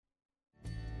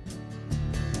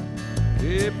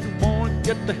If you want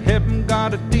to get to heaven,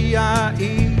 got a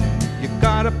D-I-E. You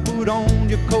gotta put on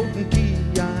your coat and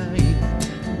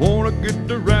T-I-E. Wanna get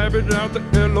the rabbit out the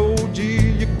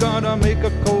L-O-G. You gotta make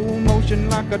a cold motion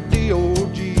like a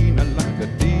D-O-G. Not like a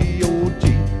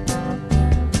D-O-G.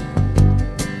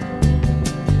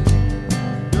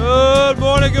 Good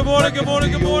morning, good morning, good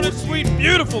morning, good morning, sweet,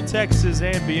 beautiful Texas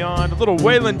and beyond. A little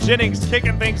Waylon Jennings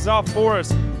kicking things off for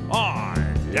us on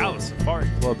Dallas Safari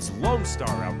Club's Lone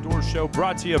Star Outdoor Show,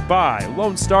 brought to you by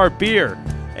Lone Star Beer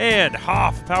and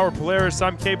Hoff Power Polaris.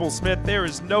 I'm Cable Smith. There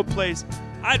is no place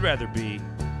I'd rather be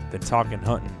than talking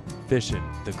hunting, fishing,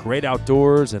 the great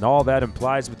outdoors, and all that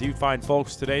implies with you fine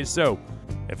folks today. So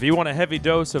if you want a heavy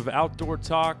dose of outdoor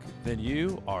talk, then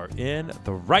you are in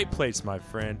the right place, my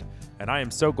friend. And I am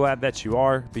so glad that you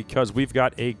are, because we've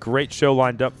got a great show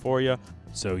lined up for you.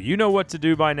 So you know what to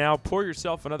do by now. Pour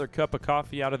yourself another cup of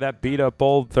coffee out of that beat-up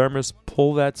old thermos.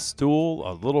 Pull that stool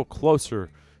a little closer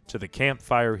to the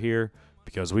campfire here,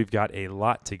 because we've got a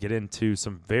lot to get into,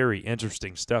 some very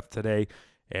interesting stuff today.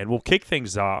 And we'll kick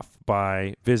things off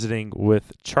by visiting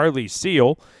with Charlie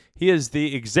Seal. He is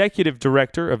the executive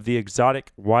director of the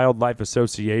Exotic Wildlife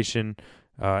Association.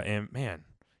 And man,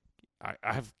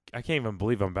 I can't even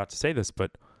believe I'm about to say this,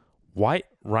 but white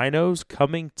rhinos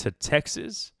coming to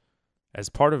Texas as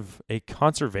part of a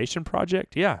conservation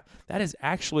project? Yeah, that is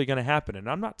actually going to happen. And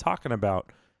I'm not talking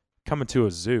about coming to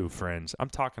a zoo, friends. I'm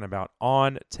talking about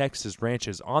on Texas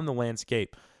ranches, on the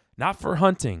landscape, not for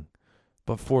hunting,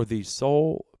 but for the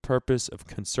sole purpose of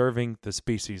conserving the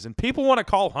species. And people want to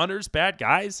call hunters bad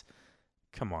guys?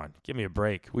 Come on, give me a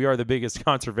break. We are the biggest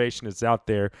conservationists out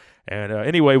there. And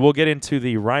anyway, we'll get into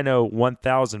the Rhino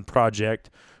 1000 project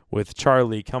with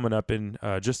Charlie coming up in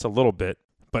just a little bit.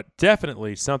 But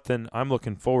definitely something I'm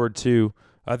looking forward to.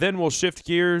 Then we'll shift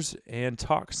gears and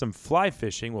talk some fly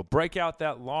fishing. We'll break out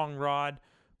that long rod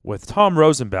with Tom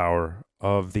Rosenbauer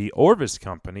of the Orvis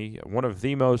Company, one of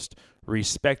the most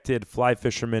respected fly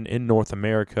fishermen in North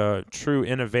America, true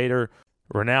innovator,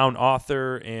 renowned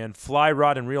author, and Fly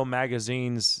Rod and Reel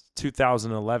Magazine's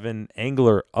 2011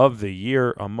 Angler of the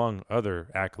Year, among other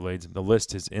accolades. The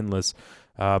list is endless.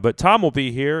 But Tom will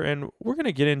be here, and we're going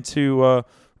to get into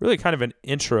really kind of an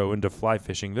intro into fly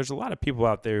fishing. There's a lot of people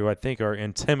out there who I think are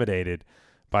intimidated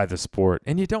by the sport,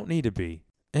 and you don't need to be.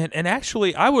 And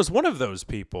actually, I was one of those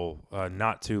people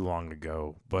not too long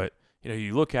ago. But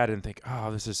you look at it and think,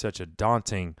 oh, this is such a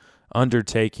daunting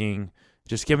undertaking.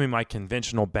 Just give me my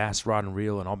conventional bass rod and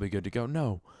reel, and I'll be good to go.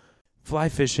 No, fly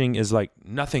fishing is like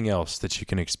nothing else that you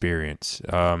can experience.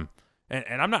 And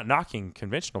I'm not knocking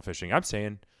conventional fishing. I'm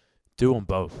saying do them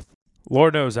both.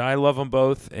 Lord knows I love them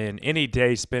both, and any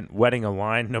day spent wetting a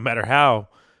line, no matter how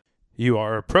you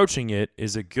are approaching it,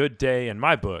 is a good day in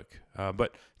my book.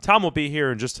 But Tom will be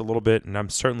here in just a little bit, and I'm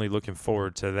certainly looking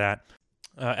forward to that.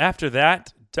 After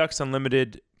that, Ducks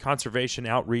Unlimited conservation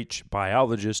outreach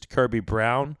biologist Kirby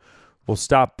Brown will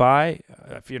stop by.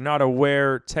 If you're not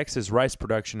aware, Texas rice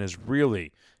production has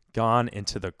really gone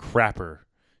into the crapper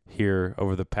here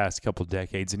over the past couple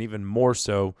decades, and even more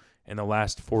so in the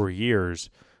last 4 years.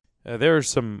 There are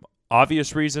some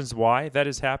obvious reasons why that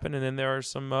has happened, and then there are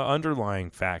some underlying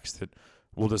facts that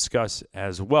we'll discuss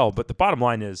as well. But the bottom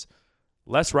line is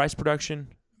less rice production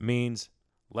means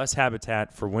less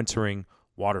habitat for wintering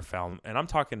waterfowl. And I'm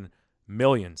talking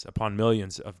millions upon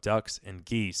millions of ducks and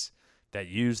geese that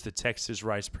use the Texas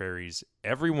rice prairies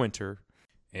every winter.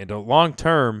 And long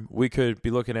term, we could be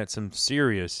looking at some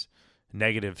serious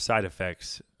negative side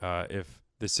effects if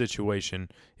the situation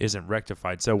isn't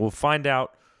rectified. So we'll find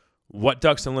out what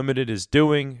Ducks Unlimited is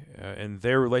doing and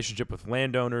their relationship with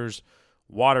landowners,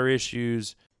 water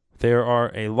issues. There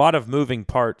are a lot of moving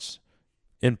parts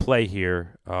in play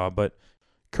here, but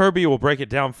Kirby will break it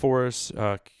down for us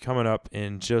coming up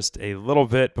in just a little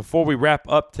bit. Before we wrap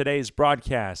up today's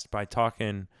broadcast by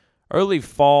talking early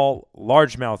fall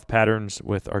largemouth patterns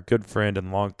with our good friend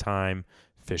and longtime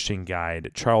fishing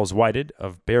guide, Charles Whited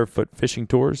of Barefoot Fishing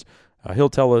Tours. He'll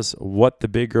tell us what the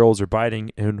big girls are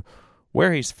biting and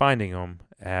where he's finding them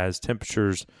as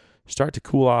temperatures start to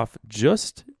cool off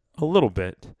just a little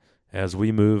bit as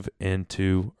we move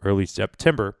into early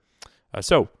September.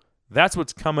 So that's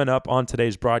what's coming up on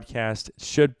today's broadcast.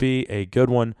 Should be a good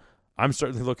one. I'm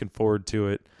certainly looking forward to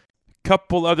it.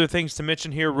 Couple other things to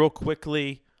mention here real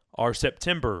quickly. Our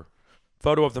September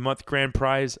Photo of the Month Grand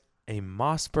Prize, a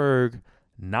Mossberg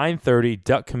 930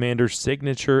 Duck Commander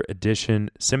Signature Edition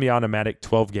semi-automatic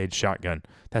 12-gauge shotgun.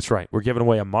 That's right. We're giving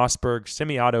away a Mossberg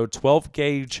semi-auto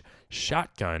 12-gauge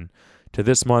shotgun to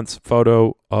this month's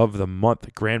Photo of the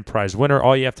Month Grand Prize winner.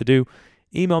 All you have to do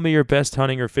email me your best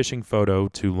hunting or fishing photo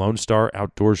to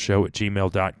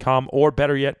LoneStarOutdoorsShow@gmail.com, or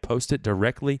better yet, post it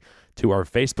directly to our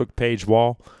Facebook page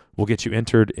wall. We'll get you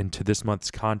entered into this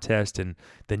month's contest, and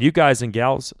then you guys and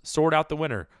gals sort out the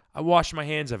winner. I wash my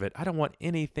hands of it. I don't want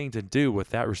anything to do with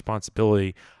that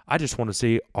responsibility. I just want to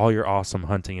see all your awesome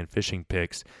hunting and fishing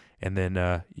pics, and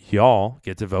then y'all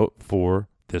get to vote for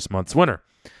this month's winner.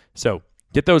 So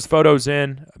get those photos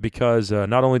in, because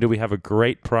not only do we have a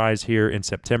great prize here in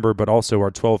September, but also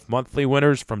our 12 monthly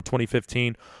winners from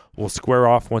 2015 will square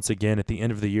off once again at the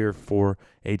end of the year for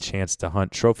a chance to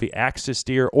hunt trophy axis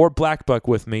deer or black buck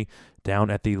with me down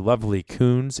at the lovely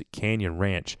Coons Canyon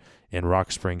Ranch in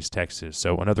Rock Springs, Texas.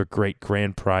 So another great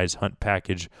grand prize hunt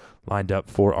package lined up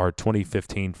for our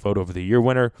 2015 Photo of the Year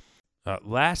winner.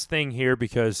 Last thing here,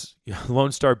 because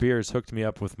Lone Star Beer has hooked me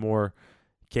up with more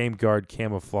Game Guard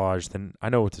camouflage than I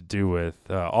know what to do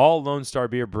with. All Lone Star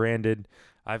Beer branded.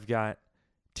 I've got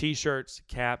T-shirts,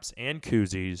 caps, and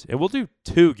koozies. And we'll do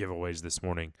 2 giveaways this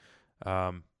morning.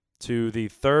 To the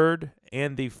third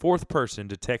and the fourth person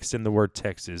to text in the word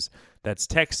Texas. That's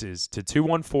Texas to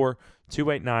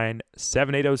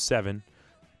 214-289-7807.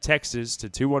 Texas to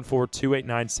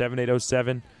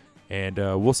 214-289-7807. And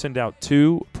we'll send out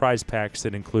 2 prize packs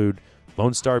that include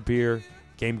Lone Star Beer,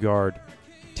 Game Guard,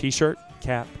 T-shirt,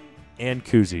 cap, and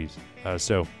koozies.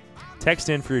 So text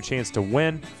in for your chance to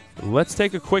win. Let's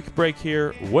take a quick break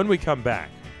here. When we come back,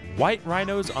 white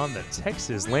rhinos on the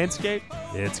Texas landscape?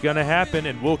 It's going to happen,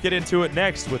 and we'll get into it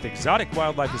next with Exotic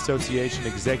Wildlife Association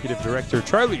Executive Director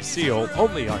Charlie Seal,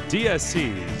 only on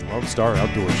DSC's Lone Star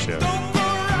Outdoor Show.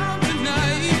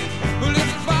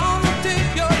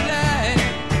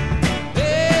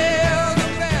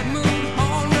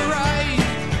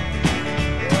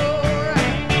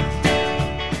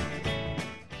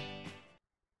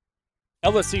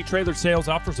 LSC Trailer Sales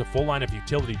offers a full line of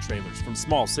utility trailers, from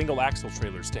small single-axle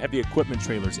trailers to heavy equipment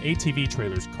trailers, ATV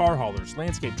trailers, car haulers,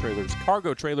 landscape trailers,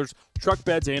 cargo trailers, truck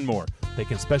beds, and more. They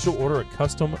can special order a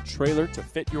custom trailer to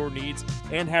fit your needs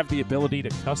and have the ability to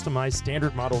customize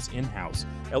standard models in-house.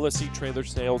 LSC Trailer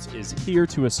Sales is here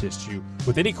to assist you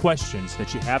with any questions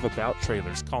that you have about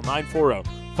trailers. Call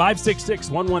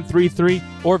 940-566-1133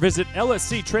 or visit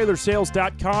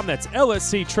lsctrailersales.com. That's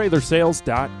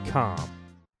lsctrailersales.com.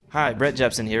 Hi, Brett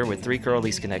Jepson here with 3 Curl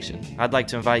Lease Connection. I'd like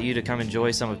to invite you to come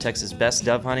enjoy some of Texas' best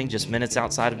dove hunting just minutes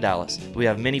outside of Dallas. We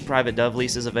have many private dove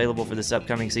leases available for this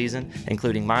upcoming season,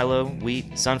 including milo,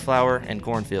 wheat, sunflower, and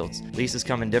cornfields. Leases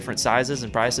come in different sizes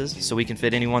and prices, so we can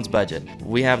fit anyone's budget.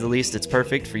 We have the lease that's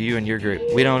perfect for you and your group.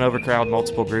 We don't overcrowd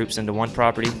multiple groups into one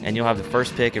property, and you'll have the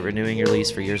first pick at renewing your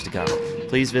lease for years to come.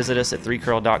 Please visit us at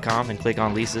 3curl.com and click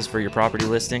on leases for your property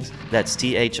listings. That's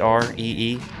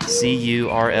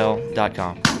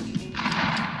THREECURL.com.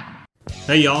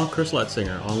 Hey y'all, Chris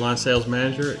Letzinger, online sales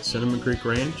manager at Cinnamon Creek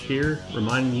Ranch here,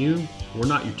 reminding you we're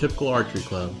not your typical archery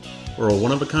club. We're a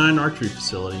one-of-a-kind archery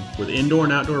facility with indoor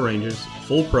and outdoor ranges,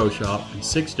 full pro shop, and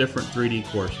 6 different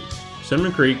 3D courses.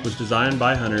 Cinnamon Creek was designed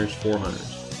by hunters for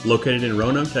hunters. Located in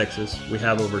Roanoke, Texas, we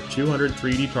have over 200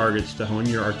 3D targets to hone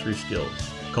your archery skills.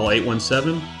 Call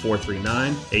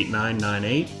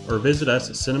 817-439-8998 or visit us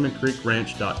at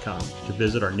cinnamoncreekranch.com to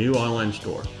visit our new online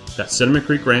store. That's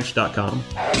cinnamoncreekranch.com.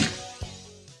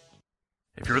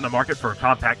 If you're in the market for a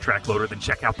compact track loader, then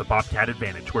check out the Bobcat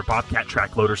Advantage, where Bobcat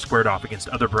track loaders squared off against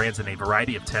other brands in a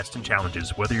variety of tests and challenges.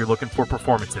 Whether you're looking for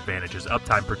performance advantages,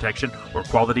 uptime protection, or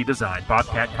quality design,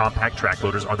 Bobcat compact track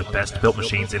loaders are the best built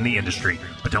machines in the industry.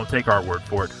 But don't take our word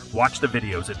for it. Watch the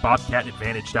videos at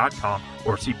bobcatadvantage.com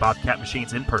or see Bobcat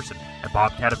machines in person at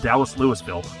Bobcat of Dallas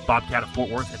Lewisville, Bobcat of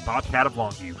Fort Worth, and Bobcat of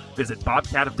Longview. Visit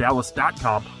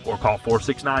bobcatofdallas.com or call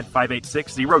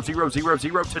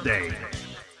 469-586-0000 today.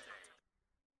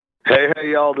 Hey,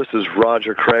 y'all, this is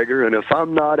Roger Krager, and if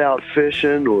I'm not out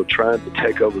fishing or trying to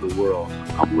take over the world,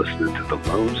 I'm listening to the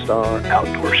Lone Star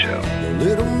Outdoor Show. A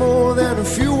little more than a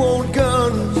few old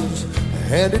guns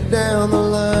handed down the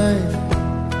line.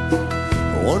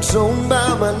 Once owned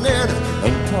by my nana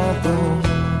and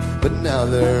papa, but now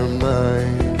they're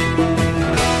mine.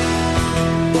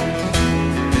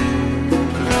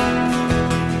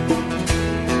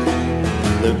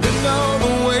 They've been all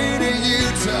the way to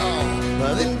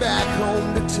Utah, then back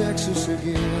home to Texas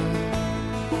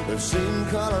again. They've seen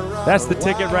Colorado. That's the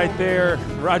ticket right there.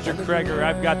 Roger Krager,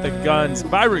 I've got the guns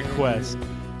by request,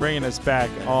 bringing us back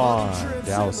on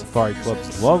Dallas Safari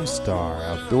Club's Lone Star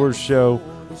Outdoor Show,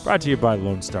 brought to you by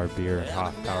Lone Star Beer and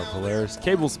Hoff Power Polaris.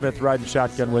 Cable Smith riding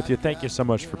shotgun with you. Thank you so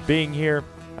much for being here.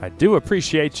 I do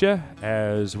appreciate you,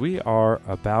 as we are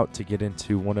about to get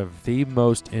into one of the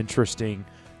most interesting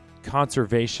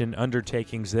conservation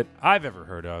undertakings that I've ever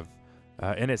heard of.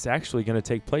 and it's actually going to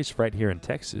take place right here in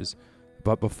Texas.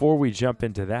 But before we jump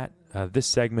into that, this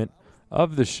segment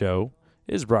of the show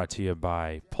is brought to you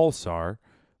by Pulsar,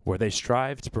 where they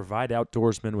strive to provide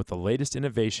outdoorsmen with the latest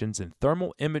innovations in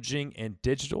thermal imaging and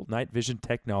digital night vision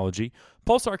technology.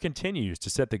 Pulsar continues to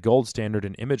set the gold standard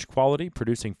in image quality,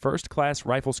 producing first-class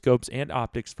rifle scopes and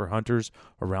optics for hunters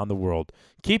around the world.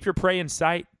 Keep your prey in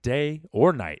sight day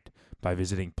or night by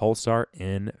visiting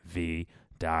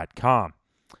pulsarnv.com.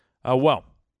 Well,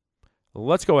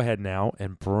 let's go ahead now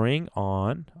and bring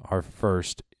on our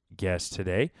first guest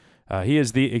today. He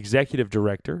is the executive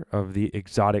director of the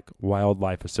Exotic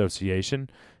Wildlife Association,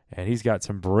 and he's got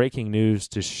some breaking news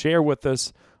to share with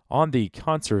us on the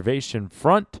conservation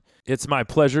front. It's my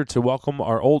pleasure to welcome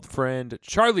our old friend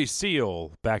Charlie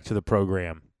Seal back to the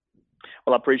program.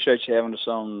 Well, I appreciate you having us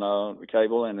on the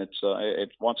cable, and it's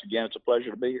once again, it's a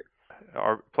pleasure to be here.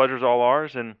 Our pleasure's all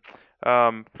ours, and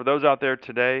for those out there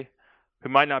today who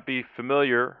might not be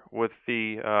familiar with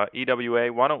the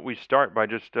EWA, why don't we start by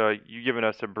just you giving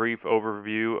us a brief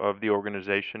overview of the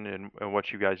organization and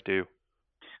what you guys do?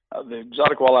 The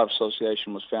Exotic Wildlife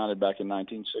Association was founded back in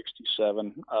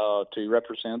 1967 to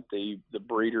represent the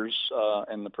breeders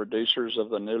and the producers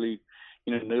of the newly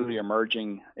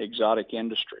emerging exotic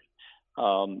industry.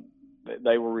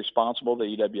 They were responsible, the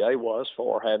EWA was,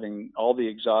 for having all the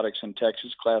exotics in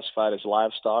Texas classified as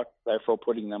livestock, therefore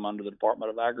putting them under the Department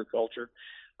of Agriculture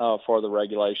for the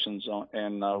regulations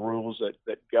and rules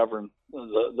that govern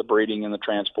the breeding and the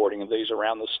transporting of these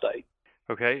around the state.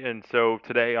 Okay, and so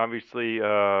today, obviously,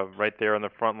 right there on the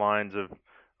front lines of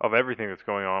everything that's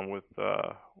going on with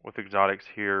exotics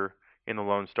here in the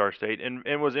Lone Star State,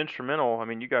 and was instrumental. I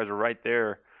mean, you guys are right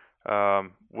there.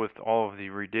 With all of the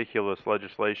ridiculous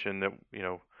legislation that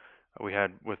we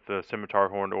had with the scimitar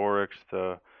horned oryx,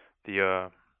 the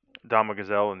Dama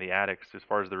gazelle, and the addax, as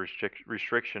far as the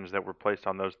restrictions that were placed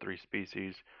on those three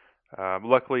species.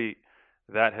 Luckily,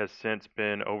 that has since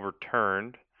been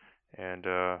overturned, and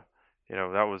that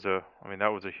was a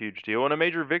huge deal and a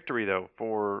major victory though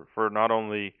for not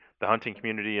only the hunting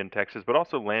community in Texas but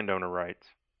also landowner rights.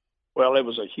 Well, it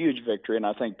was a huge victory, and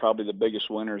I think probably the biggest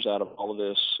winners out of all of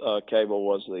this, Cable,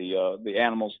 was the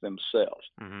animals themselves.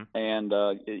 Mm-hmm. And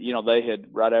they had,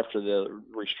 right after the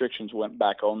restrictions went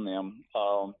back on them,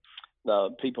 the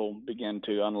people began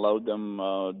to unload them,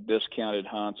 discounted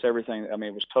hunts, everything. I mean,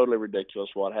 it was totally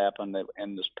ridiculous what happened,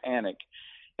 and this panic.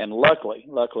 And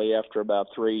luckily, after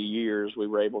about 3 years, we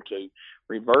were able to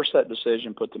reverse that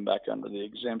decision, put them back under the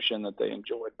exemption that they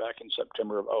enjoyed back in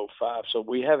September of 2005. So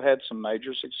we have had some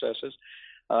major successes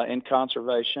in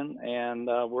conservation, and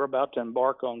we're about to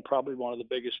embark on probably one of the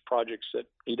biggest projects that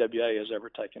EWA has ever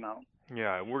taken on.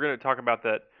 Yeah, we're going to talk about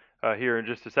that here in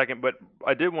just a second. But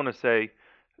I did want to say,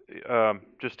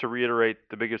 just to reiterate,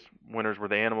 the biggest winners were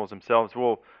the animals themselves.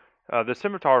 Well, the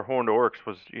scimitar horned oryx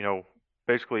was,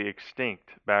 basically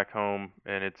extinct back home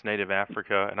in its native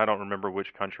Africa, and I don't remember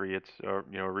which country it's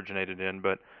originated in,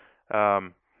 but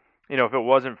if it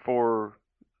wasn't for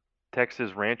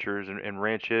Texas ranchers and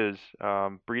ranches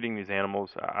breeding these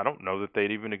animals, I don't know that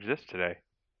they'd even exist today.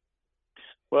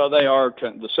 Well, they are.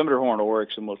 The scimitar horned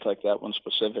oryx, and we'll take that one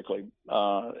specifically,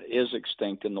 is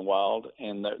extinct in the wild,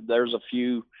 and there's a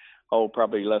few,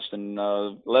 probably less than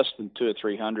 200 or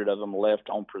 300 of them left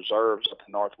on preserves up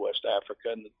in Northwest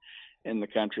Africa and in the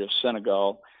country of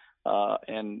Senegal,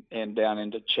 and down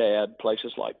into Chad,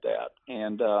 places like that.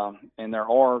 And there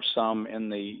are some in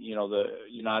the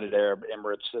United Arab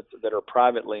Emirates that are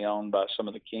privately owned by some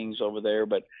of the kings over there.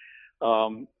 But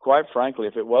quite frankly,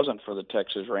 if it wasn't for the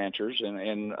Texas ranchers,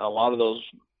 and a lot of those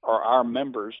are our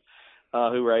members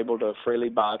who are able to freely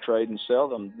buy, trade, and sell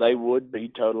them, they'd be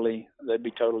totally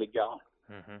gone.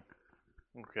 Mm-hmm.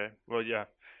 Okay. Well, yeah.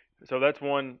 So that's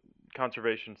one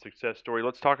conservation success story.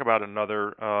 Let's talk about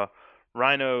another.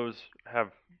 Rhinos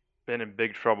have been in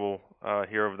big trouble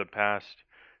here over the past,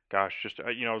 I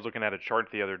was looking at a chart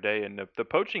the other day, and the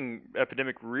poaching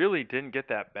epidemic really didn't get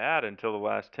that bad until the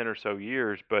last 10 or so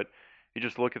years, but you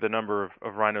just look at the number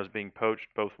of rhinos being poached,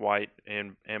 both white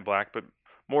and black, but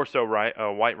more so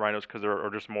white rhinos because there are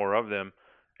just more of them,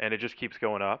 and it just keeps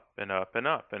going up and up and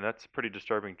up, and that's a pretty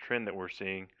disturbing trend that we're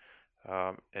seeing.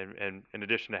 And in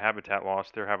addition to habitat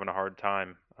loss, they're having a hard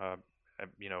time,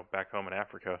 back home in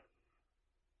Africa.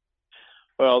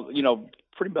 Well,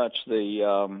 pretty much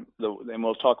and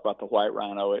we'll talk about the white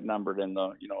rhino. It numbered in the,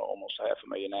 almost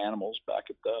 500,000 animals back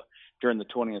during the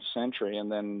 20th century,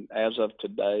 and then as of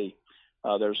today,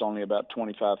 there's only about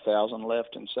 25,000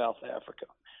 left in South Africa.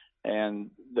 And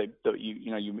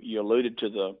you alluded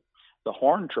to the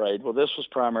horn trade. Well, this was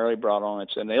primarily brought on.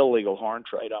 It's an illegal horn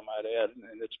trade, I might add,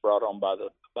 and it's brought on by the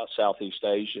Southeast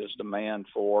Asia's demand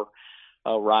for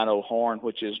rhino horn,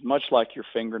 which is much like your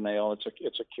fingernail. It's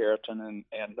a keratin,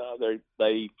 and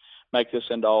they make this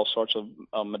into all sorts of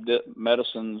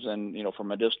medicines and for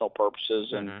medicinal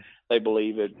purposes, and they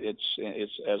believe it's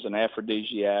as an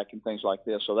aphrodisiac and things like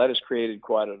this. So that has created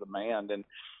quite a demand. And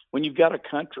when you've got a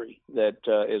country that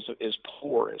is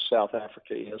poor as South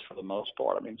Africa is for the most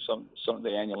part, I mean some of the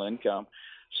annual income,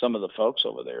 some of the folks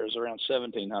over there is around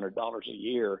 $1,700 a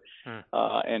year,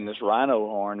 and this rhino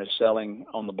horn is selling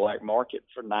on the black market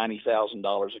for $90,000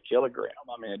 a kilogram.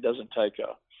 I mean, it doesn't take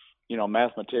a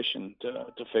mathematician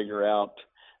to figure out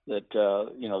that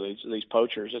these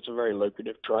poachers, it's a very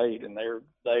lucrative trade, and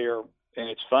and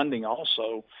it's funding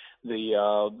also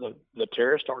the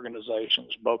terrorist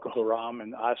organizations, Boko Haram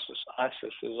and ISIS.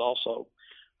 ISIS is also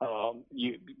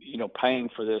paying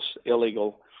for this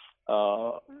illegal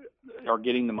or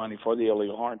getting the money for the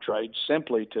illegal horn trade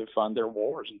simply to fund their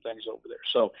wars and things over there.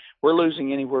 So we're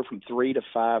losing anywhere from 3 to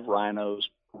 5 rhinos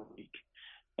per week,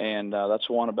 and that's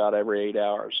one about every 8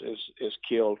 hours is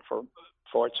killed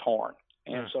for its horn.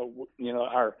 And so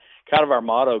our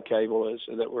motto, Cable, is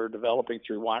that we're developing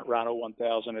through Rhino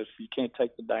 1000. If you can't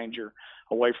take the danger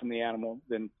away from the animal,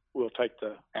 then we'll take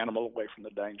the animal away from the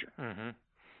danger. Mm-hmm.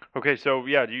 Okay, so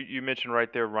yeah, you mentioned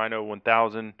right there Rhino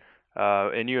 1000.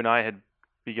 And you and I had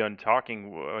begun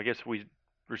talking. I guess we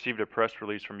received a press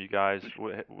release from you guys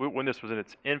when this was in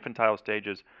its infantile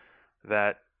stages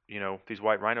that these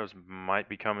white rhinos might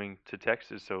be coming to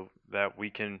Texas so that we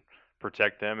can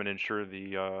protect them and ensure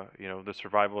the the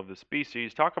survival of the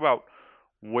species. Talk about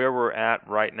where we're at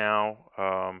right now,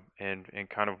 and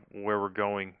kind of where we're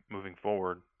going moving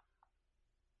forward.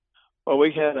 Well,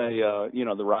 we had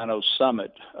the Rhino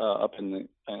Summit up in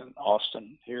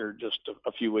Austin here just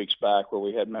a few weeks back, where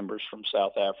we had members from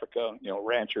South Africa,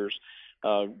 ranchers,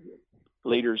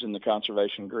 leaders in the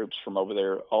conservation groups from over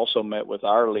there. Also met with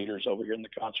our leaders over here in the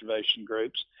conservation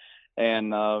groups,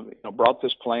 and brought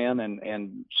this plan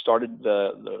and started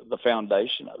the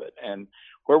foundation of it. And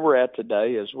where we're at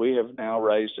today is we have now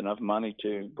raised enough money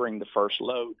to bring the first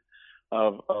load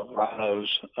of rhinos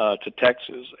to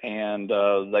Texas, and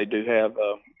they do have,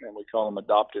 and we call them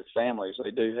adoptive families.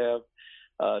 They do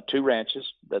have 2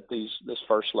 ranches that this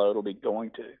first load will be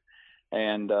going to,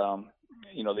 and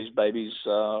these babies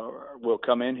will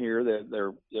come in here.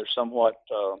 They're somewhat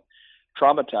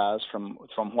traumatized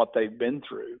from what they've been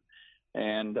through,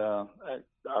 and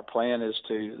our plan is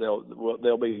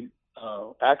they'll be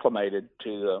acclimated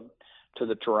to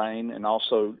the terrain, and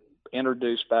also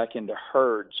introduced back into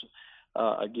herds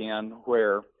again,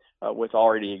 where with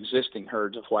already existing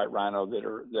herds of white rhino that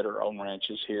are on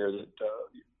ranches here. That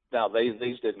now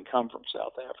these didn't come from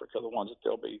South Africa. The ones that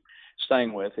they'll be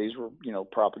staying with, these were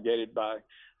propagated by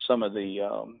some of the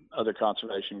other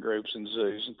conservation groups and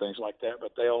zoos and things like that.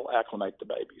 But they'll acclimate the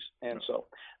babies, and so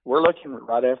we're looking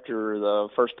right after the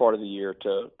first part of the year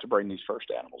to bring these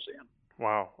first animals in.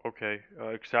 Wow. Okay.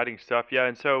 Exciting stuff. Yeah.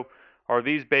 And so, are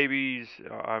these babies?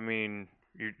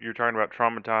 You're talking about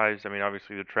traumatized. I mean,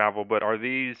 obviously the travel, but are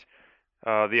these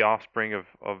the offspring of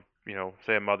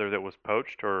say a mother that was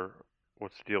poached, or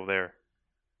what's the deal there?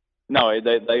 No,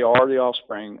 they are the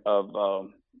offspring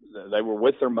of. They were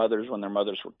with their mothers when their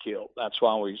mothers were killed. That's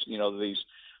why these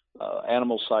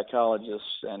animal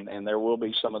psychologists, and there will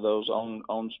be some of those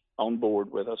on board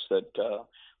with us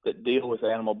that deal with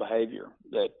animal behavior.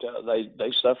 That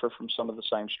they suffer from some of the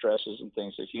same stresses and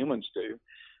things that humans do.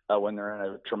 When they're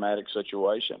in a traumatic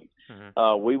situation,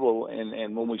 we will,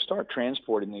 and when we start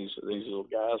transporting these little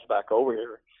guys back over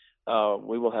here,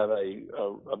 we will have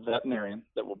a veterinarian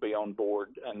that will be on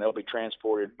board, and they'll be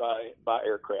transported by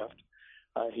aircraft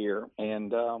here,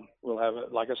 and we'll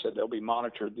have like I said, they'll be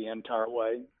monitored the entire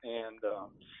way, and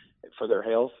for their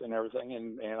health and everything,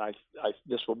 and I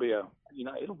this will be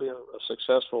it'll be a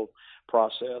successful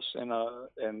process and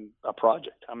a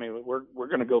project. I mean, we're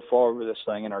going to go forward with this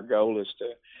thing, and our goal is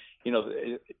to,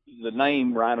 the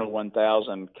name Rhino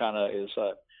 1000 kind of is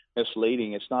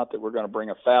misleading. It's not that we're going to bring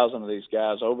 1,000 of these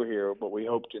guys over here, but we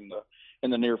hoped in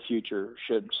the near future,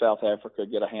 should South Africa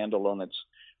get a handle on its,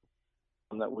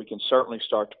 that we can certainly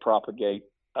start to propagate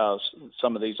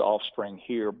some of these offspring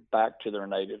here back to their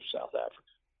native South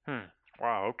Africa.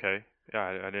 Wow. Okay.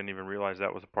 Yeah, I didn't even realize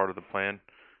that was a part of the plan.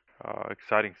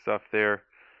 Exciting stuff there.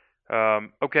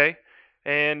 Okay.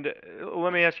 And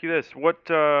let me ask you this: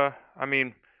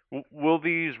 will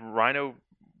these rhino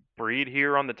breed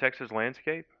here on the Texas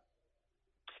landscape?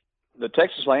 The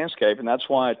Texas landscape, and that's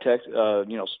why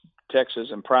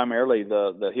Texas, and primarily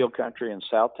the Hill Country in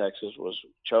South Texas, was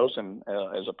chosen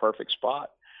as a perfect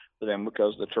spot for them,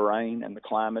 because the terrain and the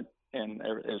climate and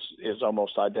is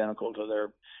almost identical to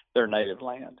their native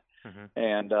land. Mm-hmm.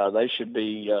 And they should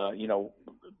be,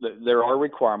 there are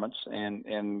requirements, and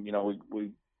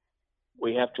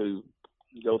we have to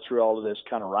go through all of this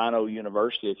kind of rhino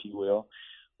university, if you will,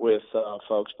 with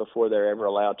folks before they're ever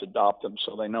allowed to adopt them,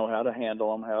 so they know how to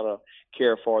handle them, how to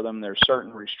care for them. There's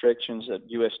certain restrictions that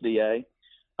USDA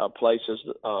places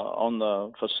on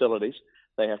the facilities.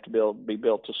 They have to be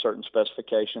built to certain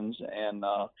specifications, and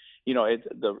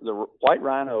the white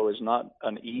rhino is not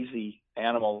an easy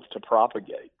animal to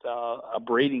propagate. A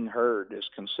breeding herd is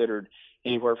considered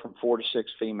anywhere from 4 to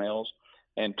 6 females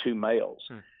and 2 males.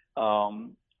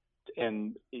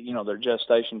 And their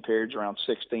gestation period's around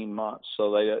 16 months.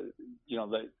 So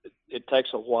it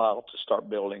takes a while to start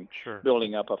building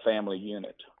up a family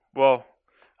unit. Well,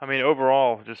 I mean,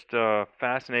 overall, just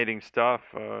fascinating stuff.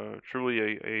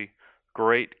 Truly a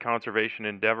great conservation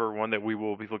endeavor, one that we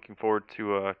will be looking forward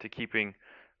to keeping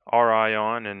our eye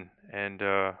on, and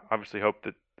obviously hope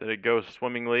that it goes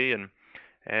swimmingly, and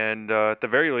at the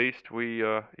very least we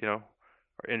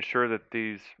ensure that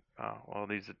these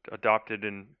adopted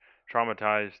and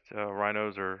traumatized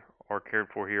rhinos are cared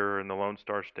for here in the Lone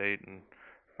Star State, and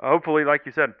hopefully, like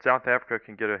you said, South Africa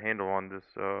can get a handle on this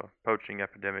poaching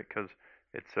epidemic, because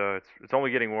it's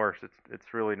only getting worse.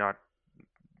 It's really not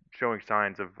showing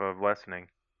signs of lessening.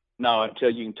 No, until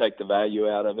you can take the value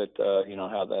out of it,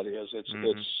 how that is. It's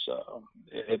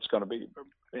going to be,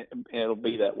 it'll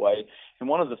be that way. And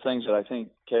one of the things that I think,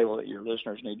 Cable, that your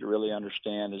listeners need to really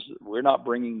understand is that we're not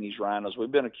bringing these rhinos.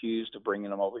 We've been accused of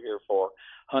bringing them over here for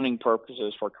hunting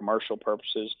purposes, for commercial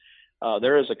purposes.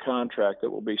 There is a contract that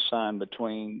will be signed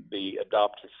between the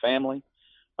adoptive family,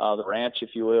 the ranch,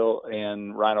 if you will,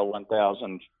 and Rhino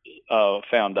 1000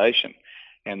 Foundation.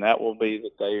 And that will be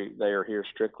that they are here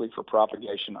strictly for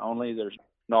propagation only.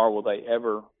 Nor will they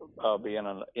ever be in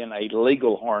a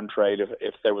legal horn trade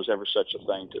if there was ever such a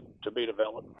thing to be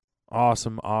developed.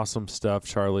 Awesome stuff,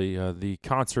 Charlie. The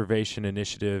Conservation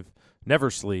Initiative never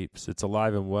sleeps. It's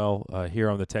alive and well here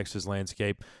on the Texas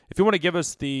landscape. If you want to give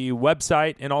us the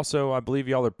website, and also I believe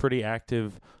y'all are pretty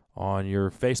active on your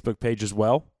Facebook page as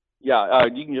well. Yeah,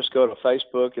 you can just go to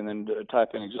Facebook and then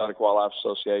type in Exotic Wildlife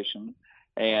Association.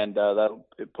 And that'll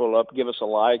pull up. Give us a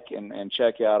like and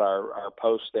check out our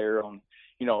posts there on,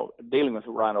 dealing with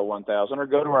Rhino 1000, or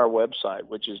go to our website,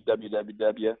 which is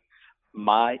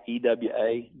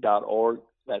www.myewa.org.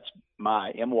 That's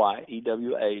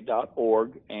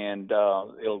myewa.org, and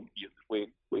we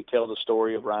tell the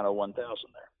story of Rhino 1000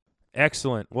 there.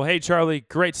 Excellent. Well, hey, Charlie,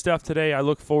 great stuff today. I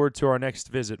look forward to our next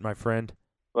visit, my friend.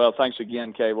 Well, thanks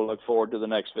again, Cable. Look forward to the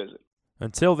next visit.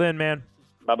 Until then, man.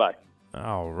 Bye-bye.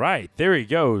 All right, there he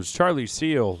goes, Charlie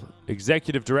Seal,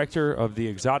 Executive Director of the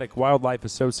Exotic Wildlife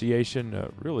Association.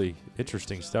 Really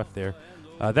interesting stuff there.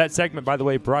 That segment, by the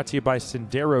way, brought to you by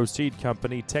Sendero Seed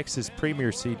Company, Texas'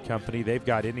 premier seed company. They've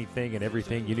got anything and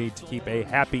everything you need to keep a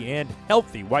happy and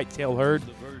healthy whitetail herd,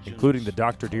 including the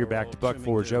Dr. Deer-backed buck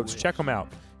forage oats. Check them out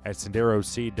at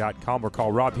senderoseed.com or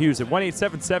call Rob Hughes at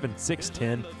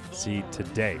 1-877-610-SEED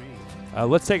today.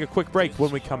 Let's take a quick break.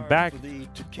 When we come back,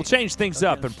 we'll change things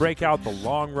up and break out the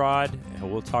long rod,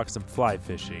 and we'll talk some fly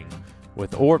fishing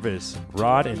with Orvis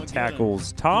Rod and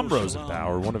Tackle's Tom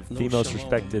Rosenbauer, one of the most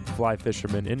respected fly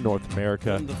fishermen in North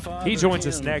America. He joins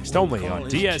us next only on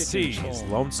DSC's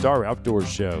Lone Star Outdoors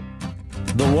Show.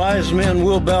 The wise men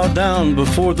will bow down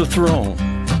before the throne,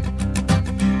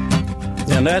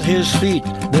 and at his feet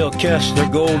they'll cast their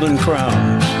golden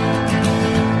crowns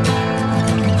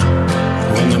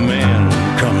when the man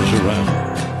comes around.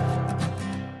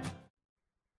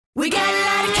 We got a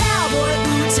lot of cowboy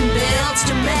boots and belts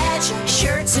to match,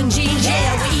 shirts and jeans,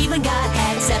 yeah, we even got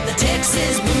hats at the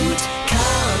Texas Boot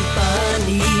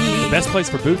Company. The best place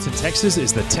for boots in Texas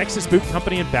is the Texas Boot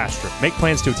Company in Bastrop. Make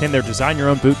plans to attend their Design Your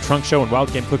Own Boot Trunk Show and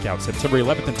Wild Game Cookout September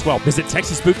 11th and 12th. Visit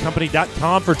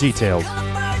TexasBootCompany.com for details.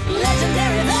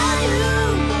 Legendary value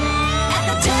at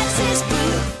the Texas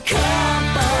Boot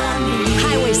Company.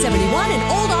 Highway 71 and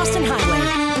Old Austin Highway,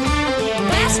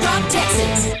 Bastrop,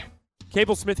 Texas.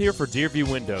 Cable Smith here for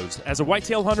Deerview Windows. As a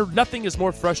whitetail hunter, nothing is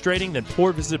more frustrating than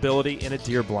poor visibility in a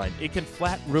deer blind. It can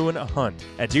flat ruin a hunt.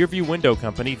 At Deerview Window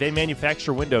Company, they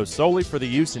manufacture windows solely for the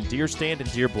use in deer stand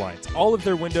and deer blinds. All of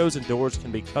their windows and doors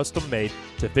can be custom made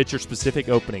to fit your specific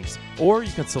openings. Or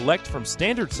you can select from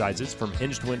standard sizes, from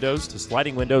hinged windows to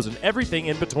sliding windows and everything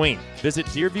in between. Visit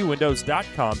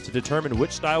DeerviewWindows.com to determine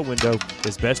which style window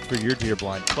is best for your deer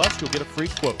blind. Plus, you'll get a free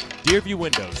quote. Deerview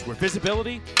Windows, where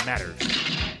visibility matters.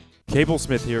 Cable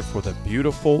Smith here for the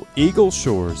beautiful Eagle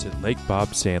Shores at Lake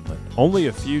Bob Sandlin. Only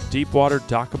a few deepwater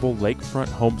dockable lakefront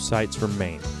home sites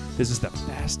remain. This is the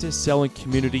fastest selling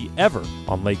community ever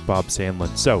on Lake Bob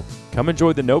Sandlin. So come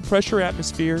enjoy the no pressure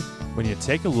atmosphere when you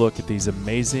take a look at these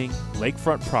amazing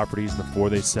lakefront properties before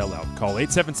they sell out. Call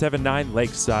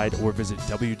 877-9-LAKESIDE or visit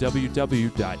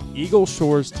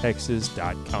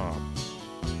www.eagleshorestexas.com.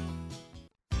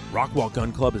 Rockwall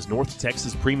Gun Club is North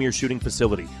Texas' premier shooting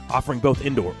facility, offering both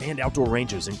indoor and outdoor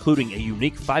ranges, including a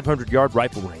unique 500-yard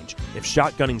rifle range. If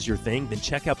shotgunning's your thing, then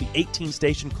check out the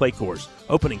 18-station Clay Course.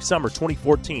 Opening summer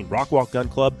 2014, Rockwall Gun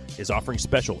Club is offering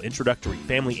special introductory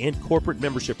family and corporate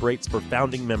membership rates for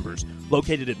founding members.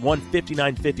 Located at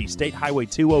 15950 State Highway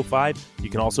 205, you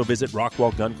can also visit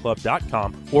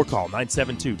rockwallgunclub.com or call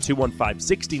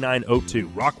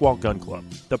 972-215-6902. Rockwall Gun Club,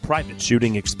 the private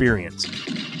shooting experience.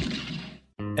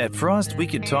 At Frost, we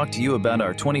could talk to you about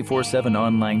our 24/7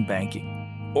 online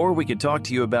banking. Or we could talk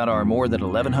to you about our more than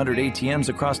 1,100 ATMs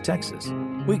across Texas.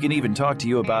 We can even talk to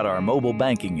you about our mobile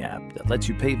banking app that lets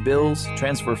you pay bills,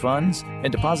 transfer funds,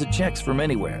 and deposit checks from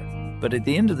anywhere. But at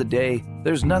the end of the day,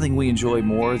 there's nothing we enjoy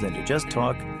more than to just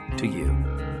talk to you.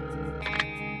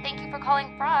 Thank you for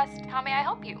calling Frost. How may I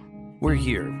help you? We're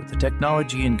here with the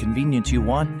technology and convenience you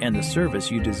want and the service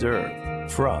you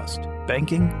deserve. Frost.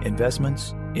 Banking,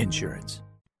 investments, insurance.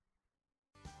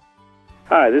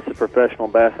 Hi, this is professional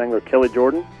bass angler Kelly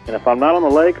Jordan, and if I'm not on the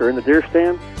lake or in the deer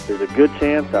stand, there's a good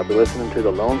chance I'll be listening to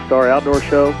the Lone Star Outdoor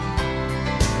Show.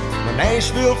 My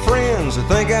Nashville friends, they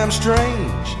think I'm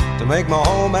strange to make my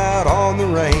home out on the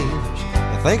range.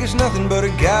 They think it's nothing but a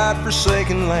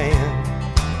God-forsaken land.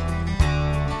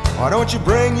 Why don't you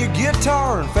bring your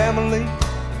guitar and family,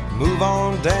 move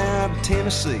on down to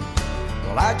Tennessee?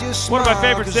 Well, I just one of my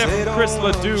favorites there from Chris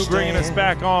Ledoux, bringing us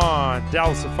back on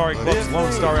Dallas Safari Club's Lone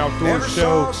Star Outdoor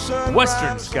Show.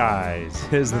 Western Skies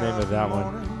is the name of that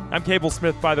one. I'm Cable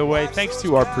Smith, by the way. Thanks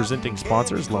to our presenting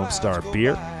sponsors, Lone Star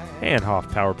Beer and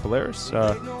Hoff Power Polaris.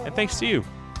 And thanks to you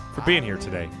for being here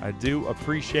today. I do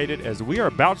appreciate it, as we are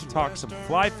about to talk some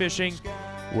fly fishing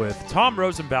with Tom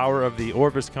Rosenbauer of the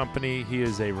Orvis Company. He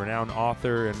is a renowned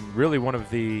author and really one of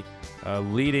the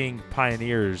leading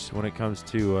pioneers when it comes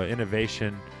to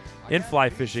innovation in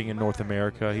fly fishing in North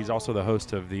America. He's also the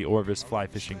host of the Orvis Fly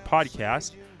Fishing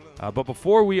Podcast. But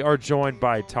before we are joined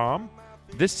by Tom,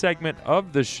 this segment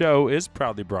of the show is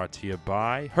proudly brought to you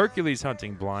by Hercules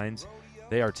Hunting Blinds.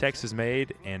 They are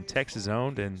Texas-made and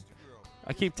Texas-owned, and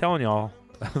I keep telling y'all,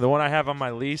 the one I have on my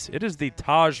lease, it is the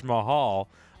Taj Mahal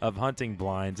of hunting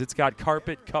blinds. It's got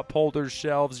carpet, cup holders,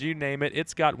 shelves, you name it.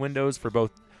 It's got windows for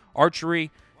both archery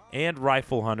and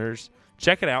rifle hunters.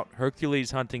 Check it out,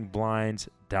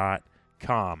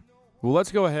 HerculesHuntingBlinds.com. Well,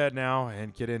 let's go ahead now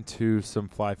and get into some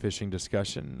fly fishing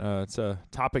discussion. It's a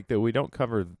topic that we don't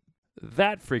cover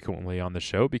that frequently on the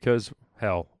show because,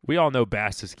 hell, we all know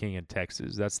bass is king in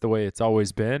Texas. That's the way it's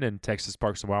always been, and Texas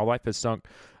Parks and Wildlife has sunk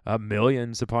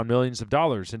millions upon millions of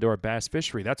dollars into our bass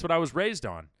fishery. That's what I was raised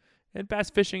on. And bass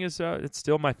fishing is it's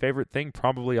still my favorite thing,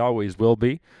 probably always will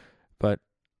be. But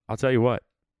I'll tell you what,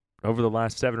 over the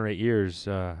last 7 or 8 years,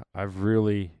 I've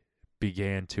really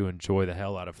began to enjoy the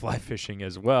hell out of fly fishing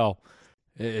as well.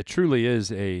 It truly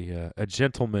is a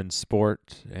gentleman's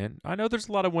sport, and I know there's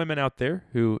a lot of women out there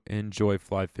who enjoy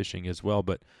fly fishing as well,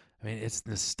 but I mean, it's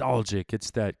nostalgic.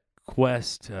 It's that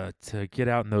quest to get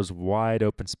out in those wide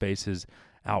open spaces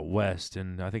out west,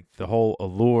 and I think the whole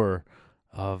allure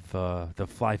of the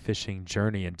fly fishing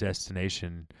journey and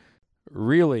destination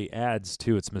really adds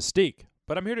to its mystique.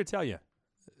 But I'm here to tell you,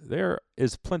 there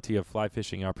is plenty of fly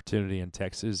fishing opportunity in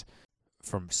Texas,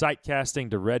 from sight casting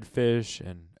to redfish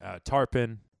and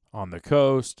tarpon on the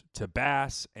coast to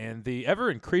bass and the ever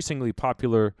increasingly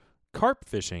popular carp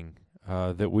fishing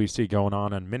that we see going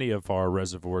on many of our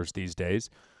reservoirs these days.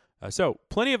 So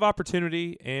plenty of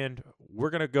opportunity, and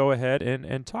we're going to go ahead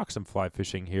and talk some fly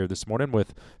fishing here this morning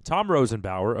with Tom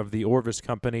Rosenbauer of the Orvis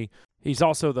Company. He's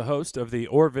also the host of the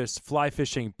Orvis Fly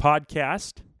Fishing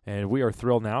Podcast, and we are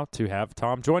thrilled now to have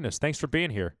Tom join us. Thanks for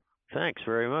being here. Thanks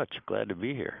very much. Glad to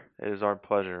be here. It is our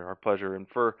pleasure, And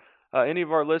for any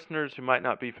of our listeners who might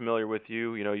not be familiar with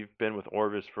you, you've been with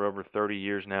Orvis for over 30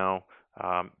 years now.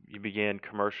 You began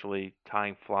commercially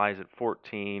tying flies at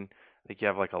 14. I think you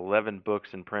have like 11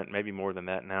 books in print, maybe more than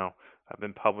that now. I've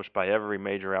been published by every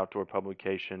major outdoor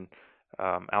publication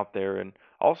out there. And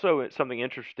also, it's something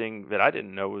interesting that I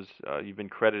didn't know was you've been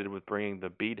credited with bringing the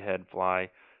beadhead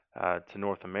fly to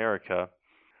North America.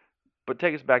 But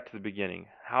take us back to the beginning.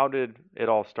 How did it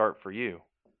all start for you?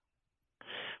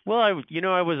 Well, I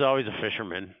was always a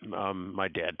fisherman. My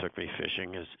dad took me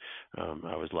fishing.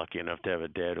 I was lucky enough to have a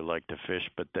dad who liked to fish,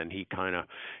 but then he kind of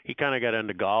got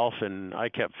into golf, and I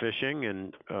kept fishing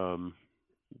and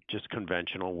just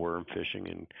conventional worm fishing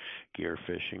and gear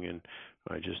fishing, and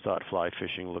I just thought fly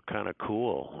fishing looked kind of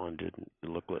cool and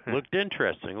looked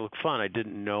interesting, looked fun. I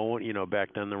didn't know,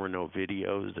 back then there were no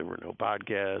videos, there were no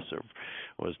podcasts, there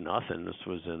was nothing. This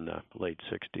was in the late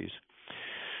 60s.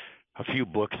 A few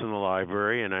books in the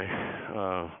library, and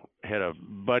I had a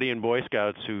buddy in Boy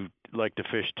Scouts who liked to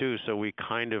fish too, so we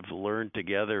kind of learned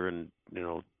together and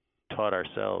taught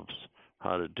ourselves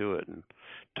how to do it, and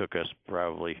took us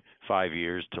probably 5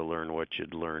 years to learn what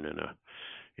you'd learn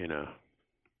in a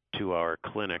 2-hour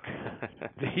clinic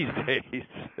these days.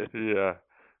 Yeah,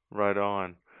 right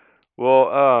on.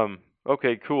 Well,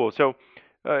 okay, cool. So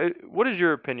what is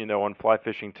your opinion though on fly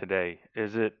fishing today?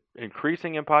 Is it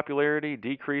increasing in popularity,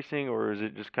 decreasing, or is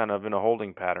it just kind of in a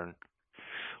holding pattern?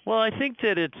 Well, I think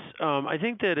that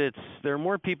there are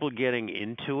more people getting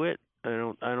into it. I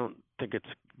don't think it's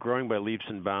growing by leaps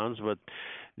and bounds, but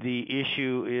the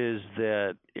issue is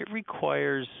that it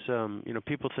requires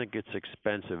people think it's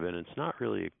expensive, and it's not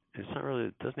really, it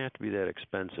doesn't have to be that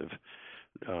expensive.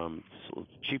 So it's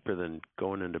cheaper than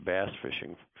going into bass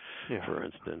fishing, for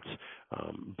instance.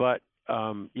 But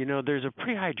there's a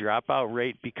pretty high dropout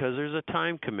rate because there's a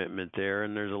time commitment there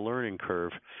and there's a learning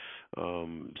curve.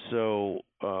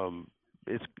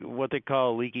 It's what they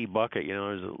call a leaky bucket.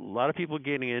 There's a lot of people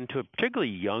getting into it,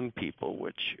 particularly young people,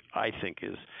 which I think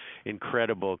is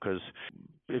incredible because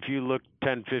if you look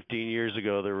 10, 15 years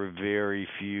ago, there were very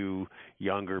few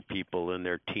younger people in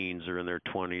their teens or in their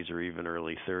 20s or even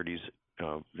early 30s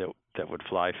that would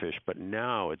fly fish. But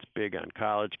now it's big on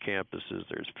college campuses.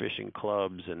 There's fishing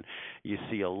clubs, and you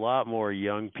see a lot more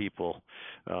young people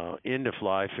into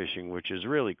fly fishing, which is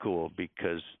really cool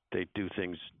because they do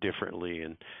things differently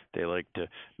and they like to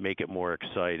make it more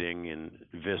exciting and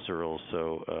visceral.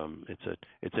 So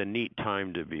it's a neat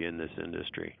time to be in this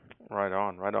industry. Right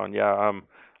on. Yeah,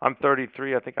 I'm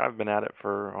 33. I think I've been at it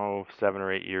for 7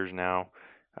 or 8 years now.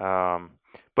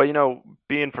 But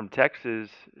being from Texas,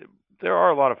 there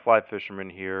are a lot of fly fishermen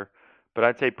here, but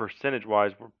I'd say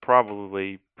percentage-wise, we're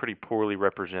probably pretty poorly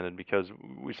represented because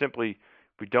we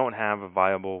don't have a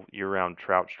viable year-round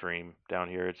trout stream down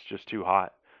here. It's just too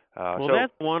hot.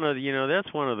 That's one of the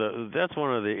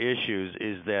issues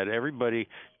is that everybody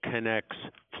connects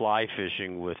fly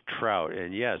fishing with trout,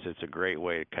 and yes, it's a great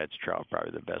way to catch trout, probably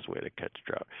the best way to catch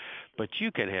trout. But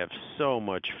you can have so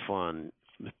much fun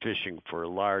fishing for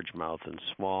largemouth and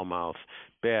smallmouth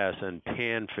bass and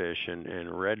panfish and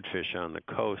redfish on the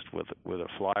coast with a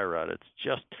fly rod. It's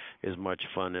just as much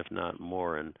fun, if not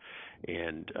more.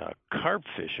 And carp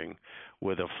fishing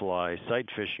with a fly, sight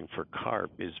fishing for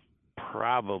carp is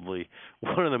probably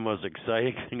one of the most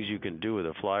exciting things you can do with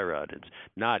a fly rod. It's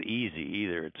not easy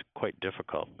either. It's quite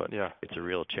difficult, but it's a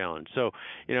real challenge. So,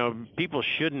 people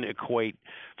shouldn't equate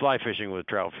fly fishing with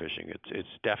trout fishing. It's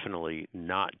definitely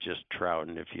not just trout.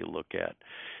 And if you look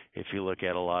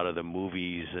at a lot of the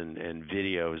movies and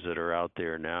videos that are out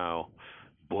there now,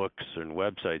 books and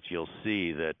websites, you'll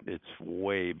see that it's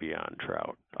way beyond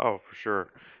trout. Oh, for sure.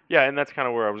 Yeah, and that's kind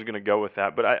of where I was going to go with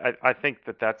that. But I think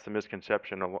that's the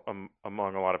misconception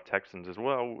among a lot of Texans as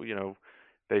well.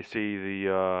 They see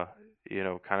the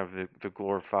kind of the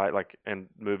glorified, like in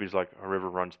movies like A River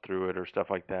Runs Through It or stuff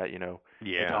like that.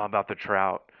 It's all about the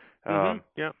trout.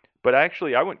 Yeah. But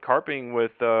actually, I went carping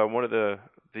with one of the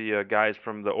guys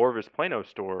from the Orvis Plano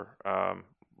store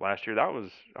last year. That was,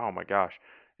 oh my gosh.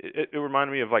 It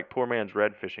reminded me of like poor man's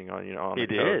red fishing on the coast.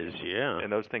 It is, yeah.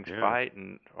 And those things fight,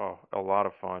 and a lot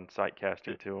of fun sight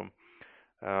casting to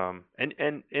them.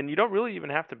 And you don't really even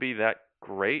have to be that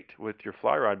great with your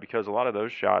fly rod because a lot of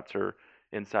those shots are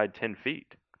inside 10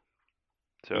 feet.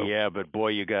 So yeah, but boy,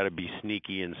 you got to be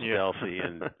sneaky and stealthy,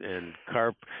 and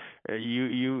carp. Some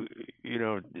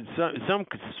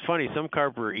it's funny. Some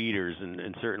carp are eaters, and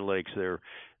in certain lakes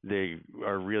they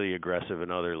are really aggressive.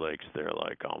 In other lakes, they're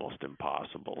like almost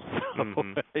impossible. So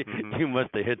you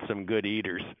must have hit some good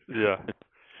eaters. Yeah.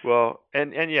 Well,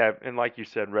 and like you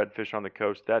said, redfish on the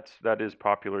coast. That is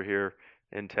popular here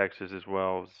in Texas as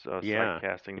well. Sight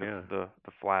casting the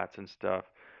flats and stuff.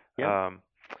 Yeah.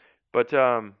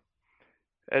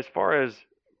 As far as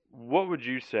what would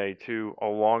you say to a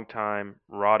longtime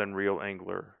rod and reel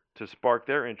angler to spark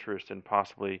their interest in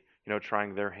possibly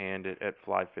trying their hand at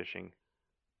fly fishing?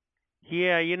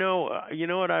 Yeah, you know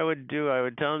what I would do? I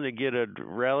would tell them to get a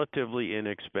relatively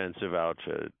inexpensive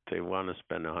outfit. They want to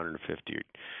spend $150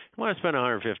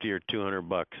 or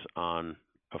 $200 on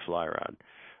a fly rod.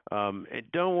 And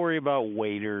don't worry about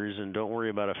waders and don't worry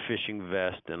about a fishing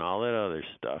vest and all that other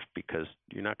stuff because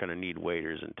you're not going to need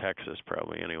waders in Texas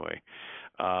probably anyway.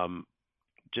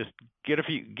 Just get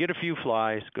a few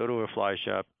flies. Go to a fly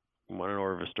shop, one at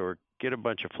Orvis store. Get a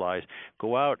bunch of flies.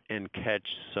 Go out and catch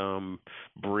some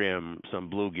brim,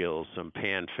 some bluegills, some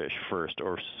panfish first,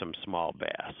 or some small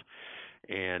bass.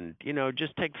 And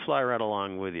just take the fly rod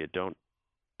along with you. Don't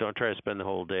try to spend the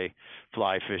whole day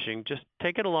fly fishing. Just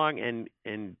take it along and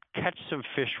catch some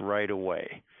fish right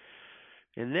away.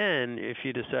 And then if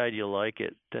you decide you like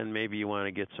it, then maybe you want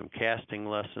to get some casting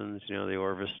lessons. The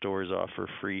Orvis stores offer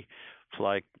free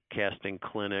fly casting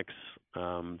clinics.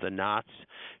 The knots,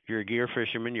 if you're a gear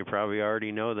fisherman, you probably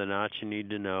already know the knots you need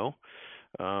to know.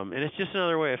 And it's just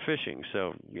another way of fishing.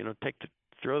 So,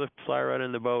 throw the fly rod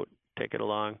in the boat, take it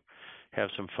along,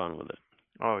 have some fun with it.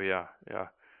 Oh, yeah.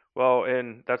 Well,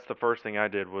 and that's the first thing I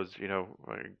did was,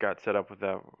 I got set up with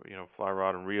that, fly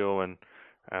rod and reel, and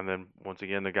then once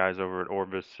again the guys over at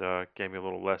Orvis gave me a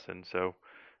little lesson. So,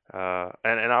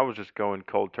 and I was just going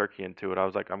cold turkey into it. I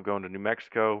was like, I'm going to New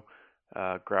Mexico,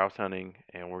 grouse hunting,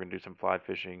 and we're gonna do some fly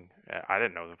fishing. I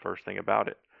didn't know the first thing about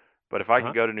it, but if I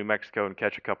can go to New Mexico and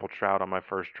catch a couple trout on my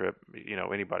first trip,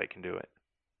 anybody can do it.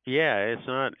 Yeah, it's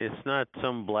not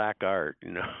some black art,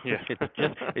 Yeah.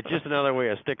 it's just another way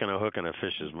of sticking a hook in a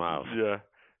fish's mouth.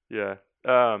 Yeah.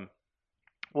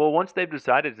 Well, once they've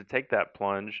decided to take that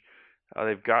plunge,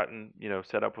 they've gotten,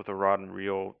 set up with a rod and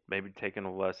reel, maybe taken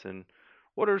a lesson.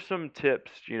 What are some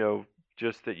tips,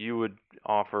 just that you would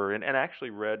offer? And actually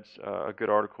read a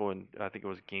good article in, I think it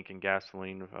was Gink and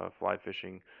Gasoline, fly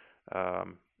fishing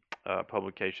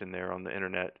publication there on the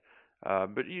internet.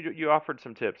 But you offered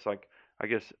some tips, like, I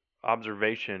guess,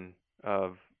 observation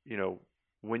of,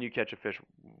 when you catch a fish,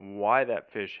 why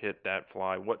that fish hit that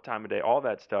fly, what time of day, all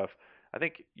that stuff. I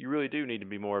think you really do need to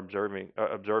be more observant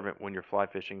when you're fly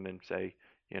fishing than, say,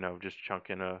 just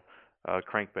chunking a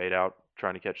crankbait out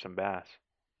trying to catch some bass.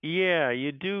 Yeah,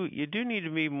 you do need to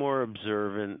be more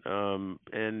observant,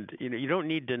 and you don't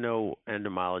need to know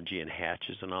entomology and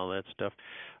hatches and all that stuff.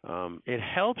 It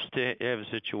helps to have a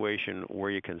situation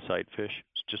where you can sight fish.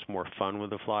 It's just more fun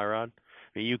with a fly rod.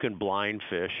 I mean, you can blind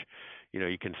fish.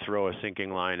 You can throw a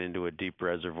sinking line into a deep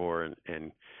reservoir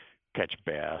and catch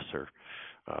bass or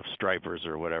stripers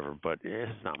or whatever, but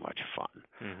it's not much fun.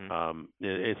 Mm-hmm.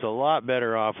 It's a lot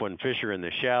better off when fish are in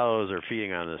the shallows or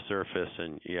feeding on the surface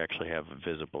and you actually have a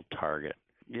visible target.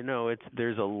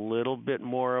 There's a little bit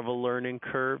more of a learning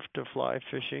curve to fly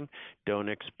fishing. Don't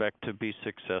expect to be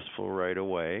successful right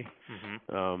away.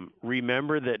 Mm-hmm.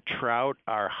 Remember that trout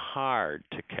are hard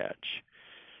to catch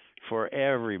for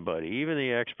everybody. Even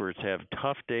the experts have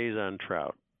tough days on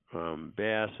trout,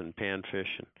 bass and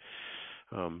panfish,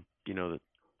 and the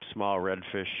small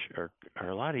redfish are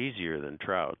a lot easier than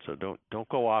trout. So don't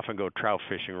go off and go trout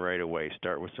fishing right away.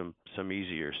 Start with some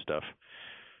easier stuff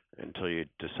until you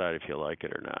decide if you like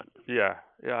it or not. Yeah.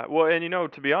 Well,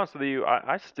 and to be honest with you,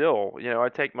 I still, I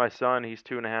take my son, he's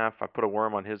 2.5, I put a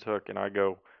worm on his hook and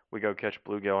we go catch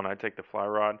bluegill, and I take the fly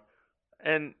rod,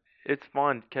 and it's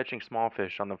fun catching small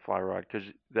fish on the fly rod, because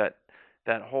that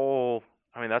whole,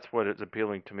 that's what is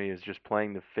appealing to me, is just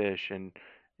playing the fish, and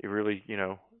it really,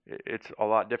 it's a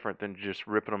lot different than just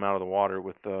ripping them out of the water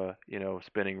with a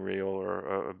spinning reel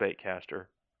or a bait caster.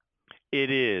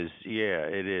 It is, yeah,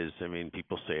 it is.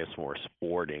 People say it's more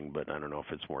sporting, but I don't know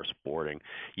if it's more sporting.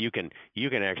 You can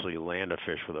actually land a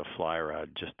fish with a fly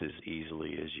rod just as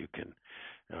easily as you can,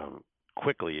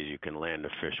 quickly as you can land a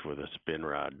fish with a spin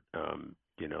rod.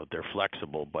 They're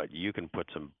flexible, but you can put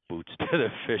some boots to the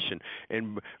fish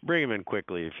and bring them in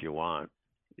quickly if you want.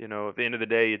 At the end of the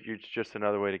day, it's just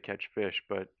another way to catch fish.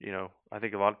 But, I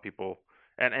think a lot of people,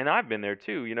 and I've been there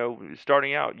too,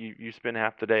 starting out, you spend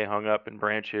half the day hung up in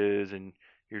branches and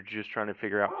you're just trying to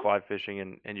figure out fly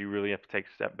fishing, and you really have to take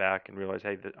a step back and realize,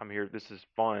 hey, I'm here, this is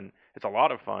fun. It's a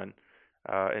lot of fun,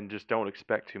 and just don't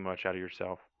expect too much out of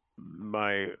yourself.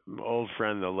 My old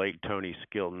friend, the late Tony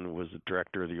Skilton, was the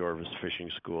director of the Orvis Fishing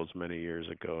Schools many years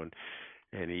ago,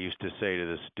 and he used to say to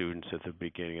the students at the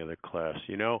beginning of the class,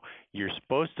 you're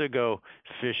supposed to go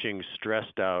fishing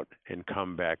stressed out and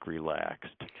come back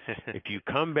relaxed. If you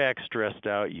come back stressed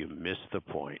out, you miss the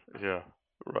point. Yeah,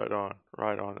 right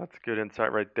on. That's good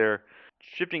insight right there.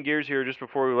 Shifting gears here just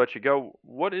before we let you go,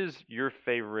 what is your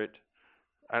favorite,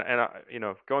 and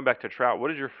going back to trout,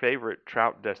 what is your favorite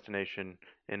trout destination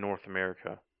in North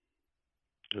America?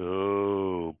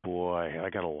 Oh boy, I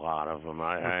got a lot of them.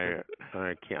 I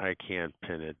can't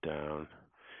pin it down.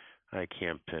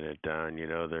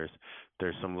 There's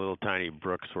some little tiny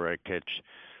brooks where I catch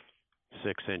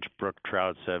 6-inch brook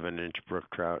trout, 7-inch brook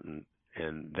trout, and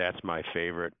that's my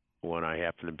favorite. when I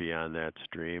happen to be on that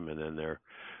stream, and then there are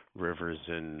rivers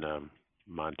in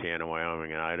Montana,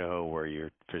 Wyoming, and Idaho where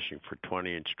you're fishing for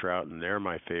 20-inch trout, and they're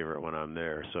my favorite when I'm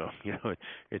there. So,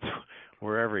 it's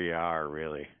wherever you are,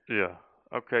 really. Yeah.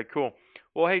 Okay, cool.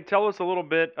 Well, hey, tell us a little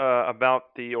bit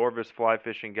about the Orvis Fly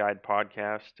Fishing Guide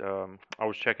podcast. I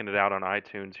was checking it out on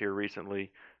iTunes here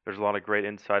recently. There's a lot of great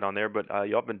insight on there, but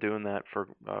y'all been doing that for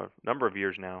a number of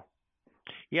years now.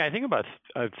 Yeah, I think about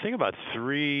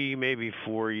 3, maybe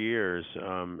 4 years.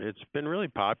 It's been really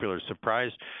popular.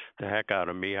 Surprised the heck out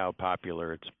of me how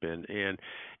popular it's been, and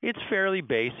it's fairly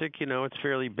basic. It's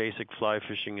fairly basic fly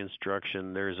fishing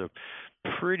instruction. There's a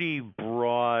pretty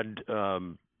broad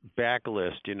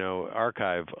backlist,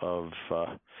 archive of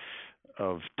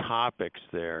topics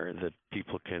there that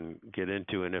people can get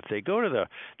into. And if they go to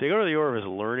the Orvis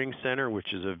Learning Center,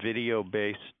 which is a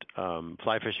video-based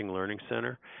fly fishing learning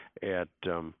center at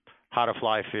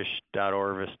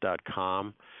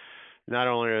howtoflyfish.orvis.com, not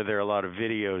only are there a lot of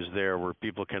videos there where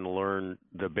people can learn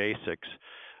the basics,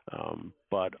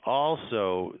 but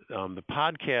also the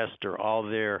podcasts are all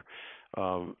there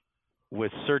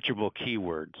with searchable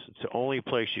keywords. It's the only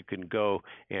place you can go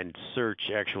and search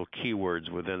actual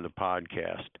keywords within the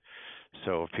podcast.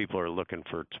 So if people are looking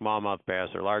for smallmouth bass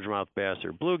or largemouth bass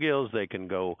or bluegills, they can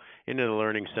go into the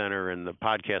Learning Center, and the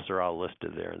podcasts are all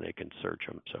listed there, and they can search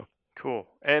them. So cool.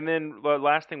 And then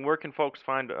last thing, where can folks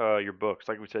find your books?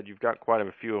 Like we said, you've got quite a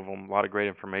few of them, a lot of great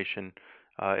information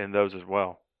in those as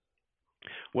well.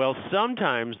 Well,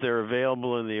 sometimes they're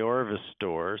available in the Orvis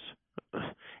stores.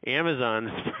 Amazon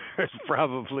is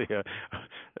probably a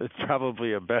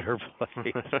better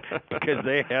place because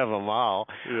they have them all.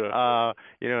 Yeah.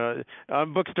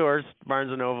 Bookstores, Barnes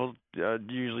and Noble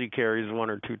usually carries 1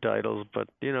 or 2 titles, but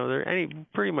they're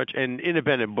pretty much, and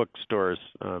independent bookstores,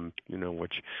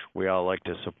 which we all like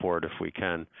to support if we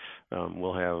can,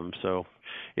 we'll have them. So,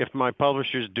 if my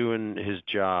publisher's doing his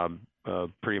job,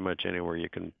 pretty much anywhere you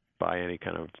can buy any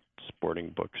kind of sporting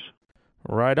books.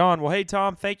 Right on. Well, hey,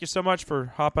 Tom, thank you so much for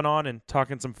hopping on and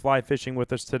talking some fly fishing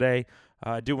with us today.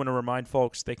 I do want to remind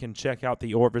folks they can check out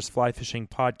the Orvis Fly Fishing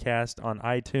Podcast on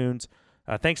iTunes.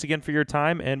 Thanks again for your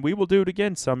time, and we will do it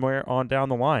again somewhere on down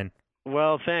the line.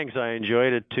 Well, thanks. I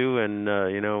enjoyed it too, and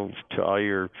to all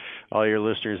your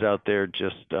listeners out there,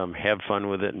 just have fun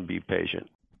with it and be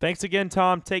patient. Thanks again,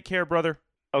 Tom. Take care, brother.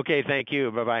 Okay, thank you.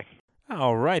 Bye-bye.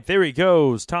 All right, there he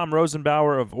goes. Tom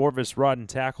Rosenbauer of Orvis Rod and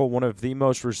Tackle, one of the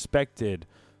most respected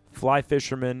fly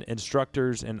fishermen,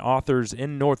 instructors, and authors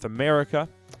in North America.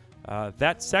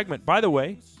 That segment, by the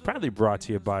way, proudly brought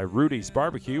to you by Rudy's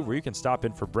Barbecue, where you can stop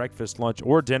in for breakfast, lunch,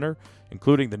 or dinner,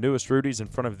 including the newest Rudy's in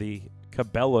front of the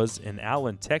Cabela's in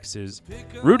Allen, Texas.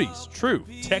 Rudy's, true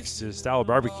Texas-style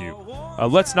barbecue.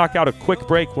 Let's knock out a quick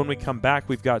break. When we come back,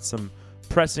 we've got some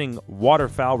pressing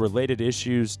waterfowl-related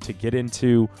issues to get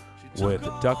into with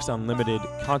Ducks Unlimited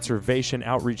Conservation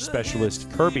Outreach Specialist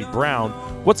Kirby Brown.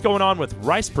 What's going on with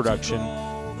rice production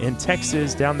in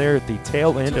Texas down there at the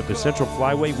tail end of the Central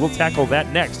Flyway? We'll tackle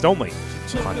that next, only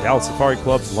on Dallas Safari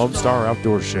Club's Lone Star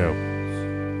Outdoor Show.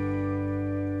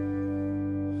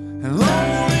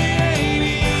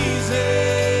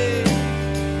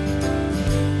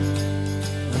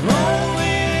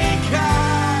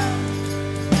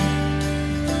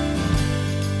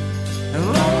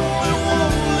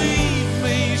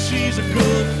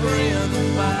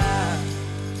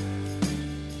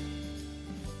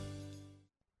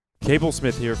 Cable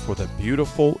Smith here for the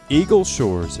beautiful Eagle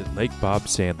Shores at Lake Bob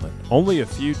Sandlin. Only a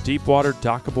few deepwater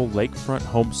dockable lakefront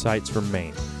home sites from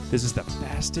Maine. This is the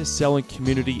fastest selling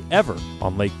community ever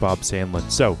on Lake Bob Sandlin.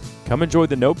 So come enjoy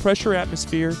the no-pressure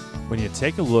atmosphere when you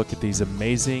take a look at these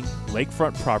amazing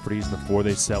lakefront properties before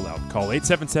they sell out. Call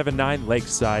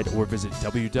 8779-LAKESIDE or visit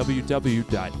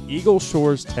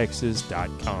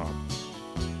www.eagleshorestexas.com.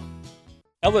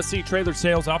 LSC Trailer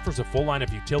Sales offers a full line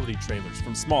of utility trailers,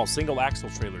 from small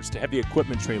single-axle trailers to heavy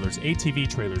equipment trailers, ATV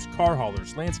trailers, car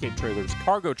haulers, landscape trailers,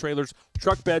 cargo trailers,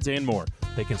 truck beds, and more.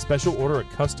 They can special order a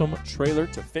custom trailer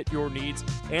to fit your needs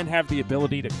and have the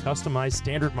ability to customize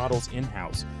standard models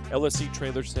in-house. LSC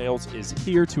Trailer Sales is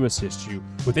here to assist you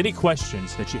with any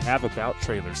questions that you have about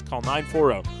trailers. Call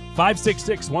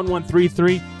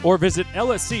 940-566-1133 or visit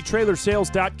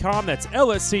lsctrailersales.com. That's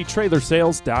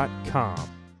lsctrailersales.com.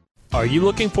 Are you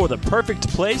looking for the perfect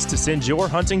place to send your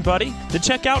hunting buddy? Then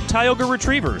check out Tioga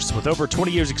Retrievers. With over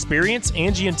 20 years experience,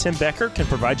 Angie and Tim Becker can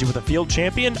provide you with a field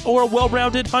champion or a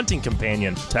well-rounded hunting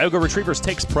companion. Tioga Retrievers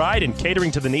takes pride in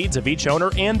catering to the needs of each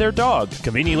owner and their dog.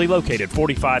 Conveniently located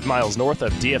 45 miles north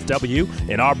of DFW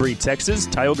in Aubrey, Texas,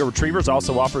 Tioga Retrievers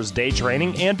also offers day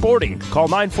training and boarding. Call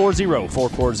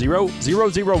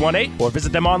 940-440-0018 or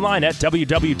visit them online at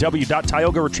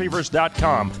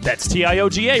www.tiogaretrievers.com. That's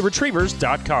TIOGA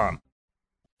Retrievers.com.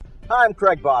 I'm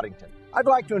Craig Boddington. I'd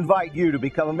like to invite you to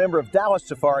become a member of Dallas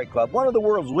Safari Club, one of the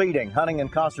world's leading hunting and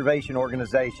conservation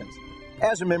organizations.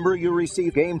 As a member, you'll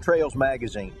receive Game Trails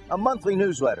magazine, a monthly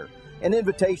newsletter, and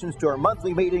invitations to our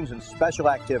monthly meetings and special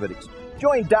activities.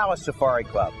 Join Dallas Safari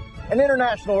Club, an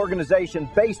international organization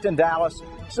based in Dallas,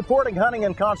 supporting hunting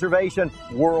and conservation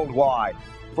worldwide.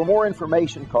 For more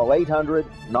information, call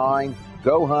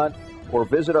 800-9-GO-HUNT or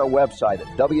visit our website at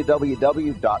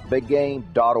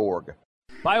www.biggame.org.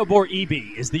 BioBore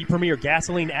EB is the premier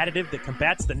gasoline additive that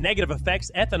combats the negative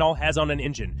effects ethanol has on an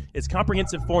engine. Its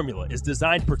comprehensive formula is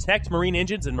designed to protect marine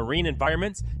engines and marine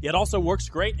environments, yet also works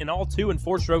great in all 2- and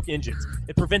 4-stroke engines.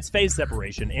 It prevents phase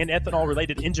separation and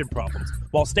ethanol-related engine problems,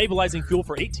 while stabilizing fuel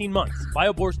for 18 months.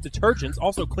 BioBore's detergents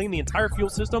also clean the entire fuel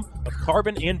system of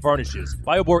carbon and varnishes.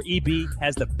 BioBore EB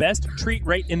has the best treat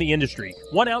rate in the industry.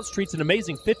 1 ounce treats an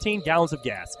amazing 15 gallons of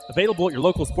gas. Available at your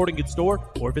local sporting goods store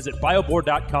or visit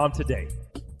biobore.com today.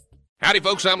 Howdy,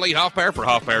 folks. I'm Lee Hoffpauir for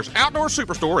Hoffpaur's Outdoor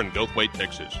Superstore in Goldthwaite,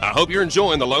 Texas. I hope you're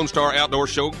enjoying the Lone Star Outdoor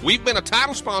Show. We've been a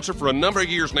title sponsor for a number of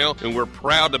years now, and we're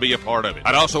proud to be a part of it.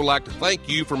 I'd also like to thank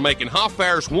you for making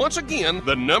Hoffpaur's once again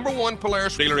the #1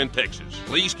 Polaris dealer in Texas.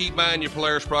 Please keep buying your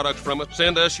Polaris products from us.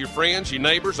 Send us your friends, your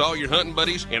neighbors, all your hunting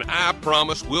buddies, and I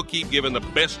promise we'll keep giving the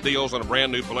best deals on a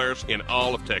brand new Polaris in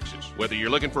all of Texas. Whether you're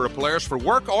looking for a Polaris for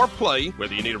work or play,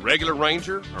 whether you need a regular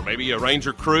Ranger or maybe a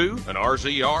Ranger Crew, an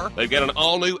RZR, they've got an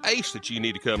all-new Ace that you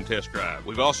need to come test drive.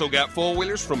 We've also got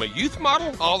four-wheelers from a youth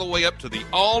model all the way up to the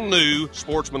all-new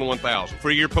Sportsman 1000.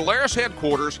 For your Polaris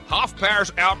headquarters,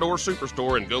 Hoffpaur's Outdoor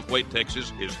Superstore in Goldthwaite,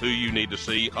 Texas is who you need to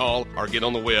see, call, or get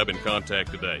on the web and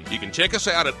contact today. You can check us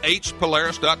out at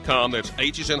hpolaris.com. That's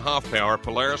H is in Hoffpauir,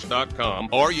 Polaris.com.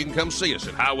 Or you can come see us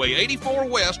at Highway 84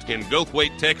 West in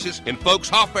Goldthwaite, Texas. And folks,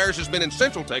 Hoffpaur's has been in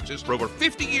Central Texas for over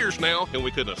 50 years now, and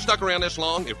we couldn't have stuck around this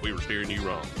long if we were steering you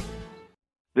wrong.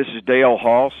 This is Dale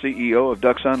Hall, CEO of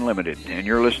Ducks Unlimited, and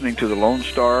you're listening to the Lone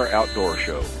Star Outdoor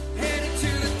Show.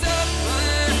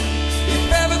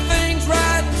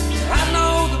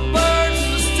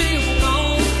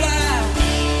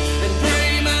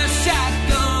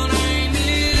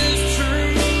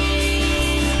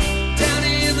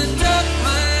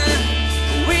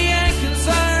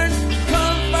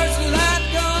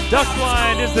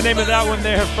 Duckblind is the name of that one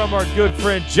there from our good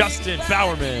friend Justin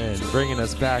Bowerman, bringing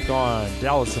us back on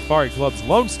Dallas Safari Club's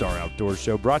Lone Star Outdoor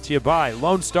Show, brought to you by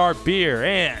Lone Star Beer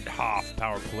and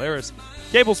Hoffpauir Polaris.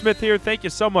 Cable Smith here. Thank you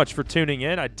so much for tuning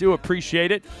in. I do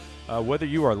appreciate it. Whether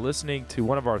you are listening to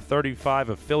one of our 35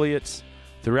 affiliates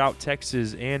throughout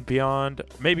Texas and beyond,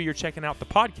 maybe you're checking out the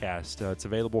podcast. It's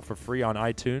available for free on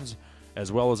iTunes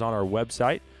as well as on our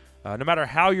website. No matter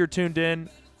how you're tuned in,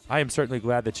 I am certainly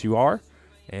glad that you are.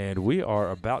 And we are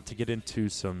about to get into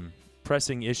some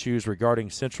pressing issues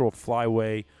regarding Central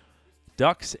Flyway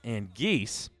ducks and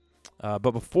geese.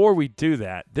 But before we do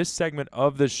that, this segment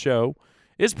of the show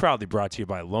is proudly brought to you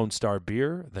by Lone Star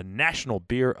Beer, the national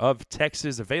beer of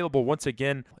Texas. Available once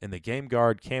again in the Game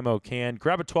Guard Camo can.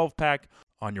 Grab a 12-pack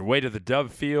on your way to the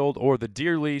Dove Field or the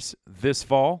Deer Lease this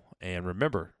fall. And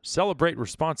remember, celebrate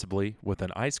responsibly with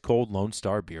an ice-cold Lone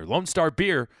Star Beer. Lone Star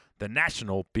Beer, the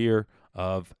national beer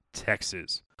of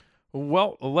Texas.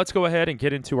 Well, let's go ahead and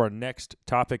get into our next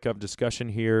topic of discussion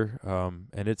here,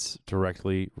 and it's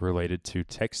directly related to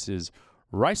Texas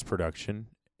rice production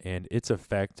and its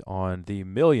effect on the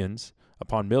millions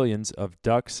of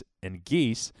ducks and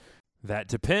geese that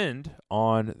depend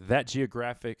on that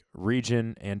geographic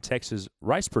region and Texas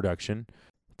rice production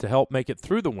to help make it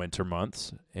through the winter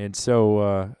months. And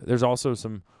so there's also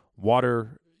some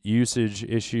water usage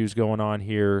issues going on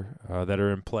here that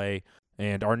are in play.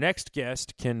 And our next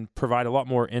guest can provide a lot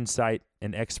more insight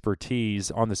and expertise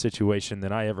on the situation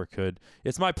than I ever could.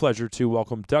 It's my pleasure to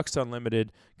welcome Ducks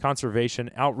Unlimited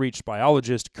conservation outreach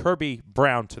biologist Kirby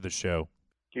Brown to the show.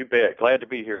 You bet. Glad to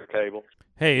be here, Cable.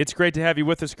 Hey, it's great to have you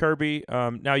with us, Kirby.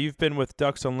 Now, you've been with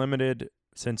Ducks Unlimited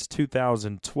since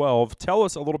 2012. Tell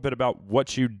us a little bit about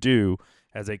what you do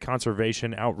as a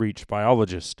conservation outreach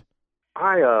biologist.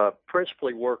 I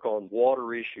principally work on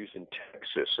water issues in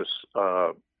Texas,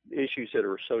 issues that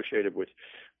are associated with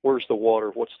where's the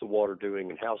water, what's the water doing,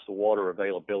 and how's the water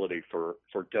availability for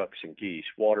ducks and geese,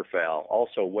 waterfowl,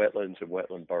 also wetlands and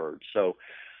wetland birds. So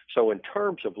in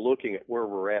terms of looking at where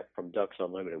we're at from Ducks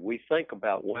Unlimited, we think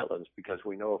about wetlands because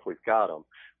we know if we've got them,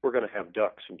 we're going to have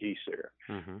ducks and geese there.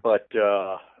 Mm-hmm. But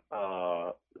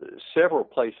several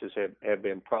places have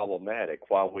been problematic.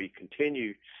 While we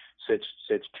continue since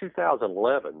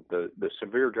 2011, the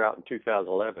severe drought in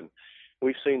 2011,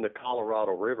 we've seen the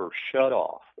Colorado River shut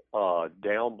off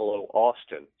down below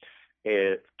Austin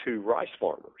to rice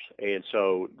farmers. And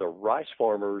so the rice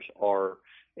farmers are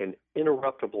an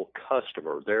interruptible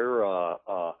customer. They're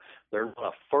not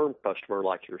a firm customer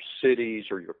like your cities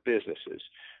or your businesses.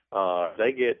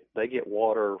 They get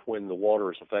water when the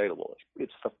water is available.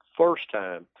 It's the first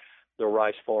time the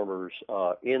rice farmers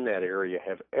in that area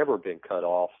have ever been cut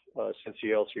off since the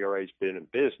LCRA's been in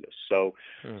business. So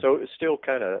it's still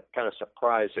kind of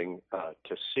surprising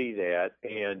to see that,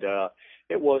 and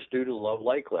it was due to low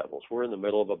lake levels. We're in the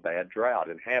middle of a bad drought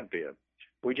and have been.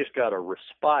 We just got a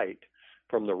respite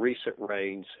from the recent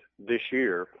rains this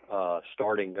year,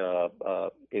 starting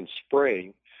in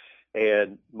spring,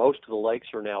 and most of the lakes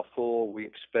are now full. We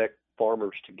expect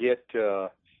farmers to get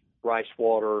rice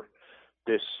water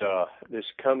this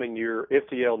coming year if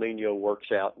the El Nino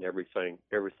works out and everything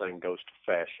goes to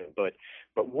fashion. But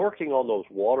working on those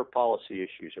water policy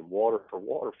issues and water for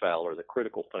waterfowl are the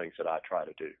critical things that I try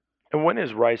to do. And when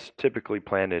is rice typically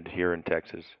planted here in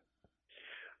Texas?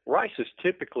 Rice is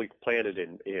typically planted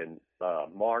in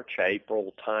March,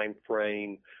 April time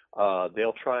frame.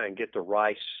 They'll try and get the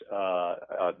rice,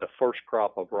 the first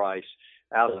crop of rice,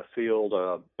 out of the field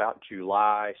about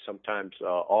July, sometimes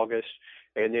August,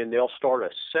 and then they'll start a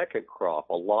second crop,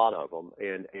 a lot of them,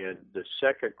 and the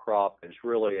second crop is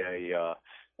really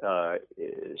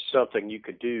something you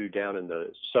could do down in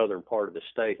the southern part of the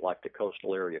state, like the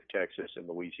coastal area of Texas and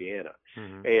Louisiana.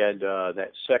 Mm-hmm. And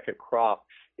that second crop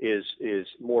is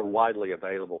more widely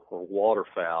available for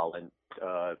waterfowl, and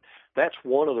that's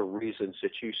one of the reasons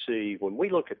that you see when we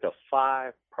look at the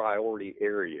 5 priority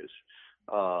areas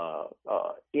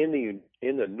in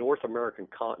the North American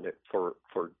continent for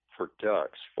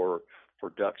ducks, for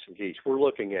ducks and geese. We're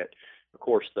looking at, of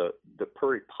course, the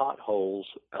prairie potholes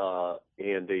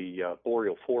and the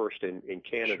boreal forest in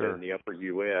Canada Sure. and the upper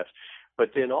U.S.,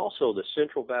 but then also the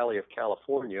Central Valley of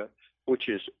California, which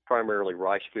is primarily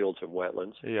rice fields and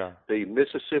wetlands. Yeah. The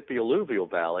Mississippi Alluvial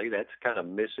Valley, that's kind of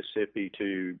Mississippi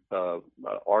to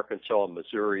Arkansas,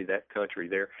 Missouri, that country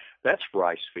there, that's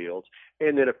rice fields.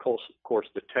 And then, of course,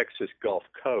 the Texas Gulf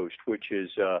Coast, which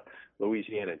is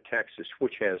Louisiana and Texas,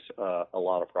 which has a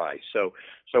lot of rice. So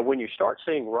when you start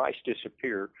seeing rice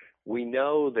disappear, we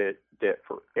know that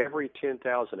for every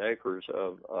 10,000 acres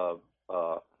of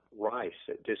rice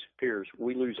that disappears,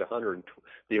 we lose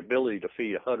the ability to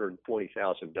feed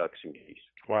 120,000 ducks and geese.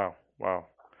 Wow.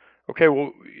 Okay,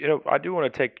 well, I do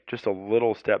want to take just a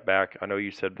little step back. I know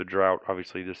you said the drought,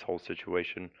 obviously this whole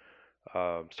situation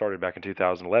started back in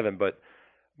 2011, but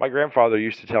my grandfather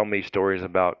used to tell me stories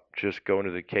about just going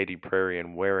to the Katy Prairie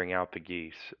and wearing out the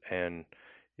geese. And,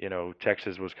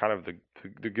 Texas was kind of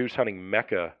the goose hunting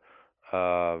mecca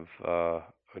of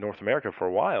North America for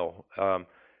a while.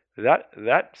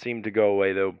 That seemed to go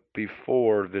away, though,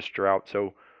 before this drought.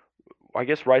 So I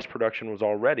guess rice production was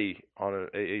already on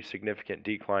a significant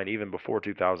decline even before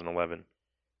 2011.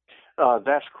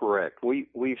 That's correct.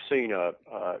 We've seen a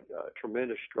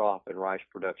tremendous drop in rice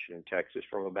production in Texas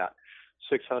from about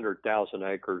 600,000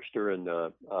 acres during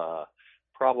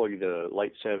probably the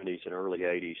late 70s and early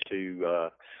 80s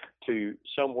to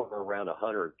somewhere around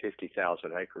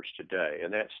 150,000 acres today.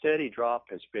 And that steady drop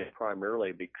has been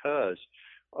primarily because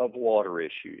of water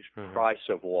issues, price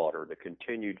of water, the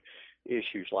continued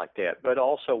issues like that. But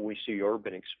also we see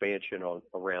urban expansion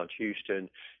around Houston.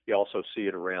 You also see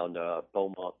it around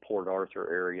Beaumont, Port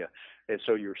Arthur area. And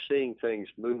so you're seeing things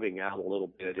moving out a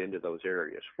little bit into those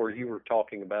areas. Where you were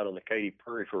talking about on the Katy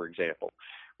Prairie, for example,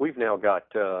 we've now got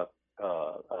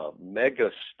mega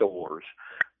stores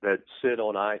that sit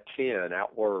on I-10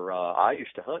 out where I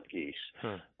used to hunt geese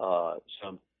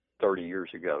some 30 years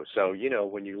ago. So,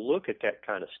 when you look at that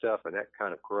kind of stuff and that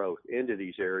kind of growth into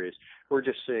these areas, we're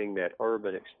just seeing that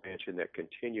urban expansion, that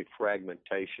continued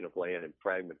fragmentation of land and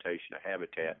fragmentation of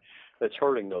habitat that's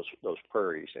hurting those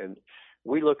prairies. And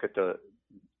we look at the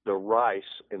rice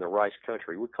in the rice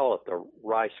country, we call it the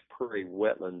rice prairie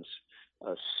wetlands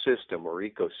system or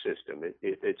ecosystem.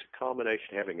 It's a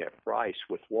combination having that rice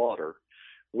with water,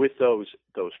 with those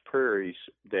prairies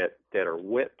that are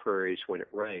wet prairies when it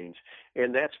rains,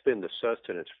 and that's been the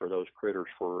sustenance for those critters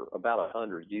for about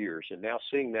 100 years. And now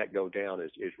seeing that go down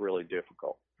is really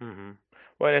difficult. Mm-hmm.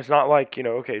 Well, and it's not like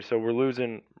okay, so we're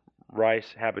losing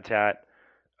rice habitat.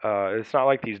 It's not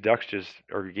like these ducks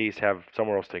or geese have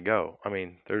somewhere else to go. I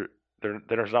mean,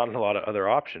 there's not a lot of other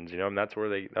options, and that's where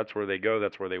they go.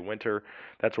 That's where they winter.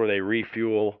 That's where they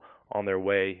refuel on their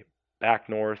way back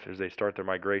north as they start their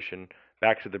migration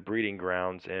back to the breeding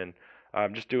grounds. And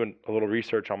just doing a little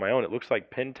research on my own, it looks like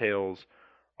pintails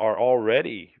are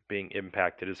already being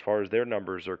impacted as far as their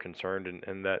numbers are concerned,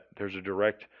 and that there's a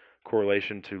direct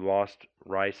correlation to lost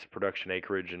rice production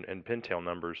acreage and pintail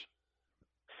numbers.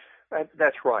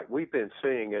 That's right. We've been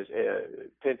seeing as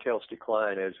pintails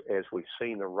decline as we've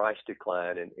seen the rice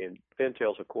decline, and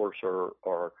pintails, of course,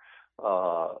 are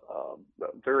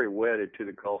very wedded to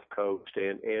the Gulf Coast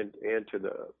and to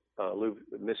the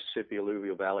Mississippi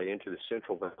Alluvial Valley, into the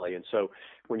Central Valley. And so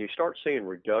when you start seeing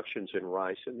reductions in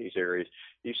rice in these areas,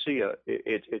 you see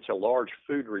it's a large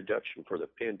food reduction for the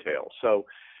pintail. So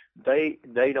they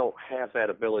don't have that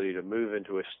ability to move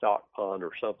into a stock pond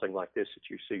or something like this that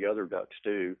you see other ducks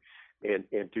do,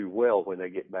 and do well when they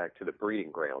get back to the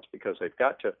breeding grounds, because they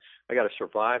got to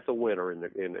survive the winter in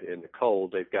the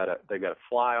cold. They've got to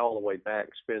fly all the way back,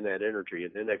 spend that energy,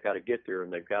 and then they've got to get there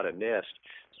and they've got to nest,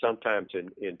 sometimes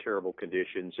in terrible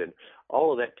conditions, and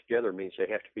all of that together means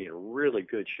they have to be in really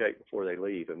good shape before they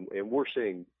leave. And we're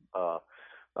seeing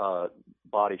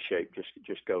body shape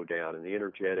just go down, and the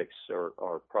energetics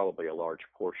are probably a large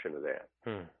portion of that.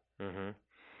 Mm-hmm.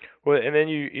 Well, and then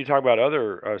you talk about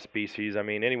other species. I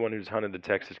mean, anyone who's hunted the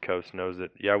Texas coast knows that,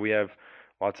 yeah, we have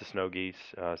lots of snow geese,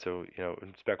 so,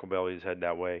 speckled bellies head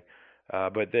that way.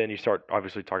 But then you start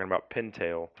obviously talking about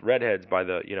pintail, redheads by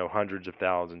the, hundreds of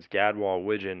thousands, gadwall,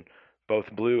 widgeon,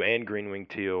 both blue and green-winged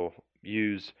teal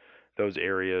use those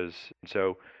areas.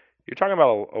 So you're talking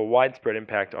about a widespread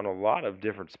impact on a lot of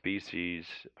different species,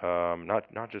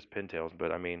 not just pintails,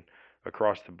 but I mean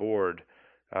across the board.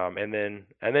 And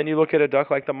then you look at a duck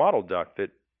like the mottled duck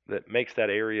that makes that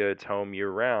area its home year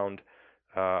round.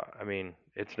 I mean,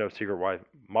 it's no secret why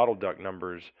mottled duck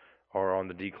numbers are on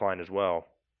the decline as well.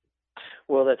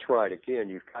 Well, that's right. Again,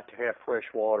 you've got to have fresh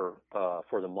water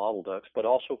for the mottled ducks, but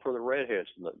also for the redheads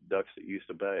and the ducks that use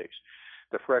the bays.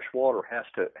 The fresh water has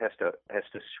to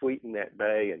sweeten that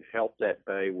bay and help that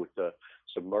bay with the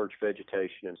submerged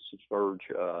vegetation and submerge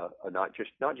not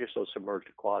just those submerged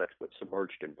aquatics, but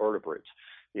submerged invertebrates,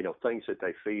 things that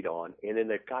they feed on. And then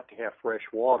they've got to have fresh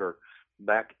water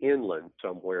back inland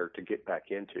somewhere to get back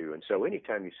into. And so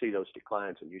anytime you see those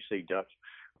declines and you see ducks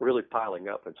really piling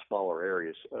up in smaller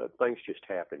areas, things just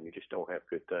happen. You just don't have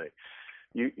good day.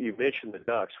 You mentioned the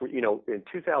ducks. In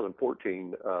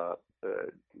 2014,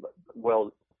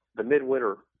 the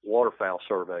Midwinter Waterfowl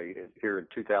Survey here in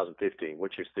 2015,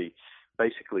 which is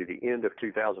basically the end of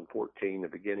 2014, the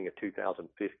beginning of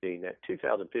 2015, that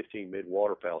 2015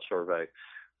 Mid-Waterfowl Survey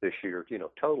this year,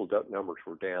 total duck numbers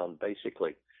were down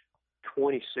basically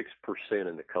 26%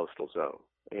 in the coastal zone.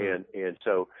 And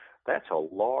so that's a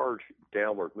large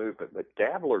downward movement. But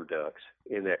dabbler ducks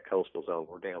in that coastal zone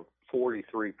were down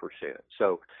 43%.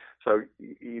 So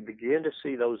you begin to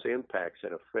see those impacts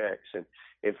and effects. And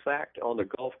in fact, on the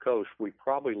Gulf Coast, we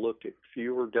probably looked at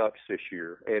fewer ducks this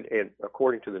year. And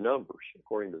according to the numbers,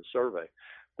 according to the survey,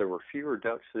 there were fewer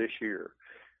ducks this year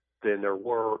than there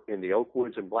were in the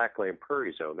Oakwoods and Blackland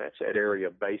Prairie Zone. That's that area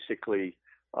basically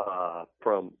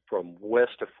from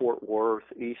west of Fort Worth,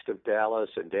 east of Dallas,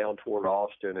 and down toward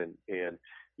Austin, and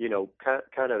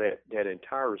kind of that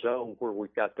entire zone where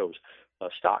we've got those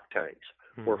stock tanks.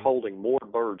 Mm-hmm. We're holding more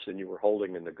birds than you were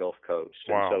holding in the Gulf Coast.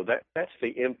 Wow. And so that's the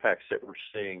impacts that we're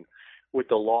seeing with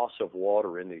the loss of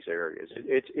water in these areas.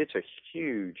 It's a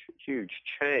huge, huge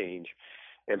change.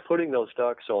 And putting those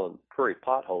ducks on prairie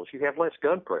potholes, you have less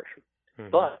gun pressure.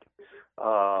 Mm-hmm. But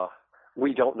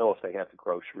we don't know if they have the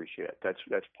groceries yet. That's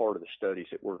part of the studies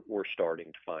that we're starting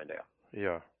to find out.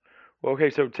 Yeah. Well, okay,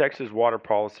 so Texas water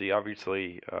policy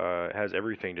obviously has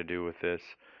everything to do with this.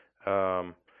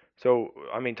 So,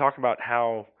 I mean, talk about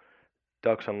how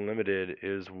Ducks Unlimited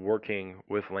is working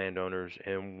with landowners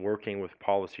and working with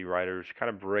policy writers, kind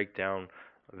of break down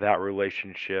that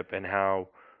relationship and how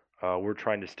we're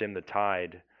trying to stem the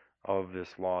tide of this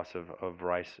loss of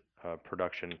rice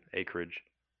production acreage.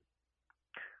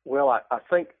 Well, I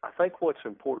think what's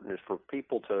important is for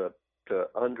people to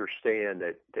understand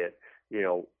that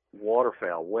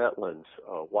waterfowl, wetlands,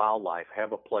 wildlife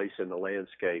have a place in the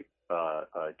landscape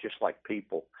just like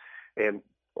people. And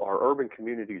our urban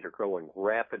communities are growing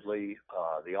rapidly.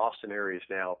 The Austin area is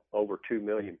now over 2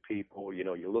 million people.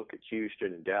 You look at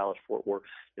Houston and Dallas, Fort Worth,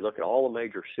 you look at all the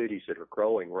major cities that are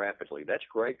growing rapidly. That's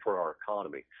great for our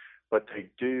economy, but they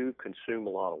do consume a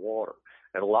lot of water.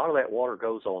 And a lot of that water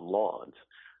goes on lawns.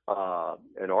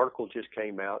 an article just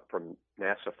came out from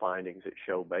NASA findings that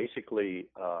show basically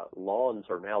lawns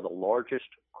are now the largest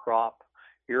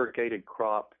irrigated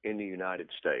crop in the United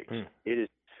States.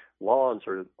 Lawns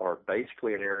are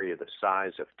basically an area the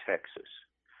size of Texas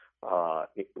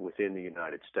within the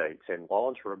United States, and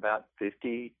lawns are about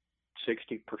 50-60%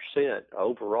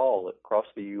 overall across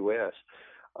the U.S.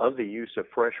 of the use of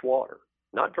fresh water,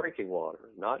 not drinking water,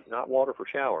 not water for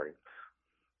showering.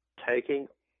 Taking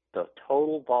the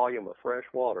total volume of fresh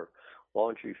water,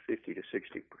 lawns use 50 to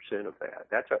 60% of that.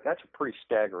 That's a pretty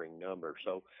staggering number.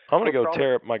 So I'm going to go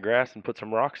tear up my grass and put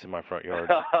some rocks in my front yard.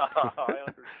 I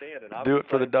understand it. Do it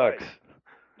for the ducks.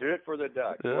 Do it for the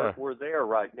ducks. Yeah. We're there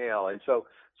right now, and so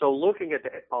looking at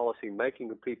that policy, making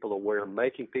the people aware,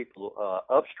 making people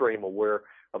upstream aware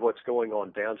of what's going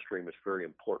on downstream is very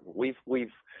important.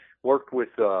 We've worked with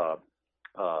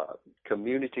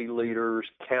community leaders,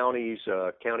 counties,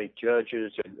 county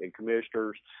judges and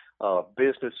commissioners,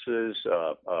 businesses,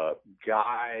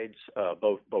 guides,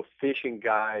 both fishing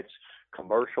guides,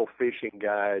 commercial fishing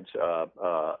guides,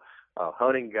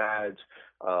 hunting guides,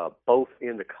 both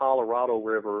in the Colorado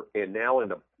River and now in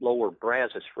the lower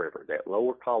Brazos River, that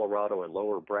lower Colorado and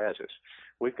lower Brazos.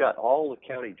 We've got all the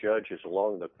county judges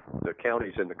along the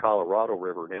counties in the Colorado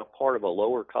River now part of a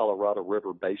lower Colorado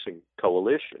River Basin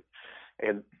coalition.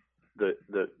 And the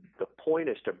point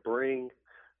is to bring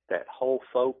that whole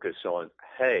focus on,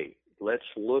 hey, let's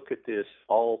look at this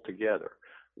all together.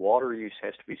 Water use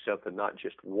has to be something not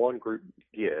just one group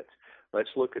gets. Let's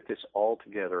look at this all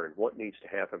together and what needs to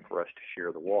happen for us to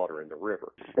share the water in the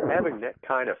river. Having that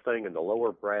kind of thing in the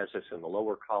lower Brazos and the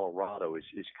lower Colorado is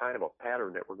kind of a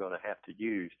pattern that we're going to have to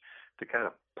use to kind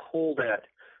of pull that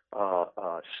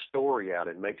story out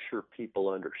and make sure people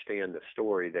understand the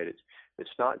story, that it's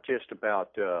not just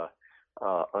about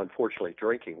unfortunately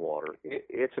drinking water.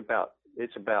 It's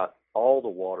about all the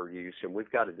water use, and we've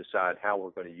got to decide how we're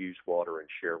going to use water and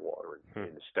share water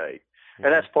in the state.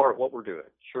 And that's part of what we're doing.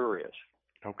 Sure is.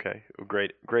 Okay,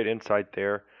 great insight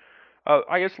there.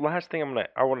 I guess the last thing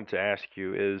I wanted to ask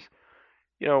you is,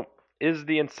 is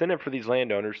the incentive for these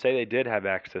landowners, say they did have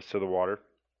access to the water,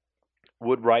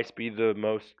 would rice be the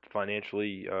most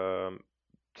financially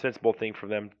sensible thing for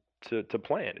them to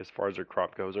plant as far as their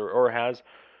crop goes, or has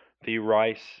the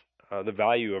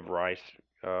value of rice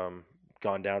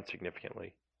gone down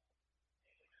significantly?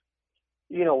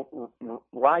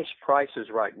 Rice prices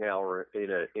right now are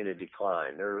in a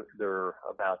decline. They're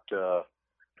about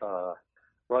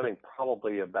running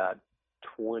probably about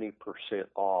 20%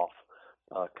 off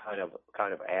kind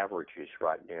of averages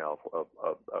right now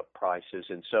of prices,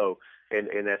 and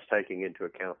that's taking into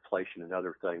account inflation and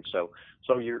other things. So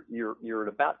you're at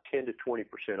about 10 to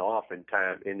 20% off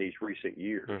in these recent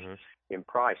years in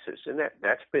prices, and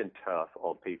that's been tough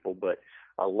on people. But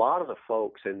a lot of the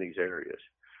folks in these areas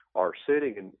are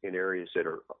sitting in areas that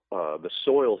are the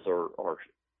soils are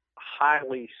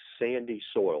highly sandy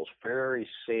soils, very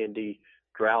sandy,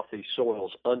 drouthy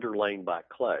soils underlain by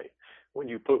clay. When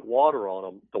you put water on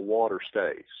them, the water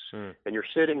stays. And you're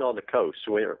sitting on the coast,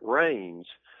 so when it rains,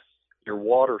 your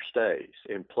water stays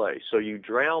in place. So you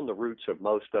drown the roots of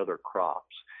most other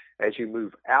crops. As you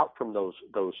move out from those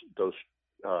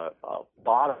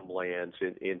bottom lands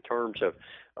in terms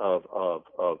of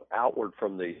outward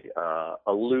from the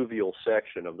alluvial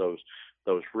section of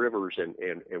those rivers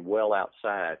and well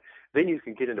outside, then you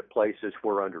can get into places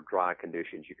where under dry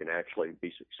conditions you can actually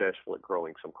be successful at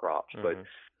growing some crops. But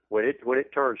when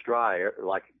it turns dry,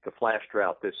 like the flash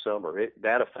drought this summer,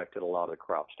 that affected a lot of the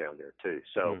crops down there too.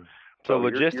 So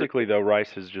logistically, though,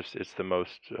 rice is it's the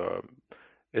most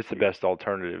it's the best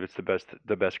alternative. It's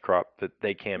the best crop that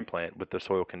they can plant with the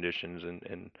soil conditions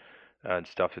and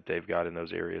stuff that they've got in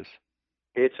those areas.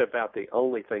 It's about the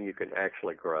only thing you can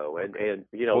actually grow, and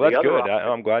well, that's good.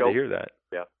 I'm glad to hear that.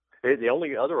 Yeah, the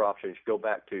only other option is go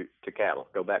back to cattle,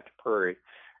 go back to prairie,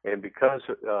 and because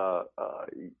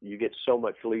you get so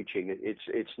much leaching,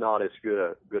 it's not as good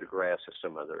a grass as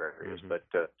some other areas.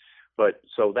 But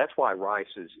so that's why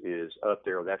rice is up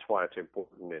there. That's why it's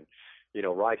important,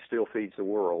 and rice still feeds the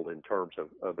world in terms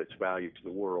of its value to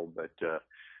the world,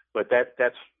 but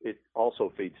that's it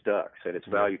also feeds ducks, and its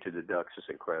value to the ducks is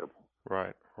incredible.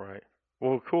 Right.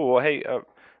 Well, cool. Well, hey,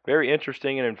 very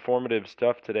interesting and informative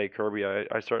stuff today, Kirby.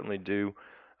 I certainly do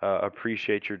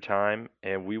appreciate your time,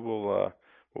 and we will,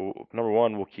 number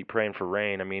one, we'll keep praying for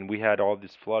rain. I mean, we had all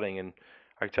this flooding, and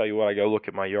I tell you what, I go look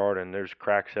at my yard, and there's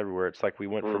cracks everywhere. It's like we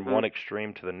went from one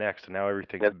extreme to the next, and now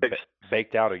everything's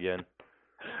baked out again.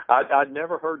 I'd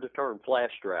never heard the term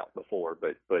flash drought before,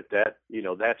 but that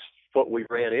that's what we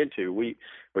ran into. We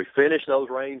finished those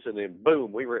rains, and then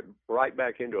boom, we went right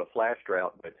back into a flash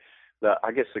drought.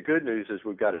 I guess the good news is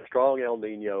we've got a strong El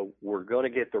Nino. We're going to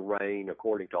get the rain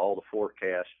according to all the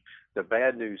forecasts. The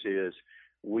bad news is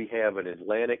we have an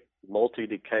Atlantic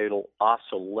multi-decadal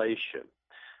oscillation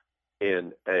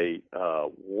in a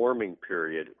warming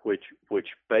period, which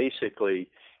basically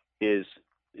is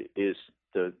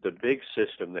the big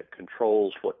system that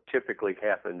controls what typically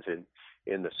happens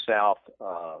in the South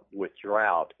with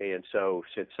drought. And so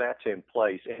since that's in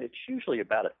place, and it's usually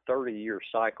about a 30-year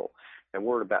cycle, and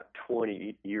we're at about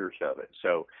 20 years of it.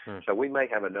 So we may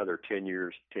have another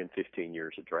 10, 15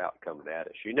 years of drought coming at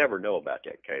us. You never know about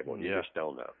that, Cable. You just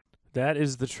don't know. That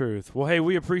is the truth. Well, hey,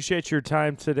 we appreciate your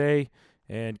time today.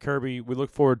 And Kirby, we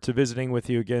look forward to visiting with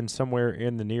you again somewhere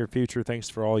in the near future. Thanks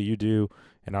for all you do,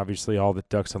 and obviously all that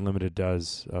Ducks Unlimited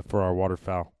does for our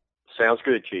waterfowl. Sounds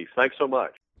good, Chief. Thanks so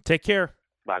much. Take care.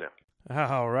 Bye now.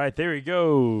 All right, there he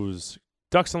goes.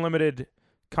 Ducks Unlimited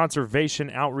conservation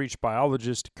outreach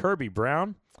biologist Kirby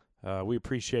Brown. We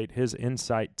appreciate his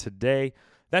insight today.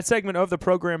 That segment of the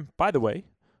program, by the way,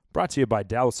 brought to you by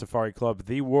Dallas Safari Club,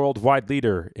 the worldwide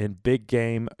leader in big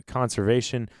game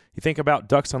conservation. You think about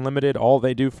Ducks Unlimited, all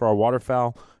they do for our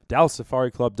waterfowl. Dallas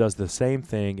Safari Club does the same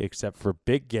thing except for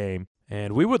big game.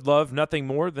 And we would love nothing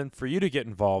more than for you to get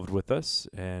involved with us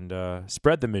and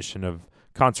spread the mission of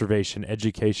conservation,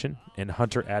 education, and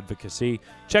hunter advocacy.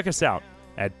 Check us out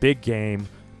at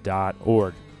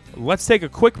biggame.org. Let's take a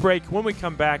quick break. When we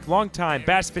come back, longtime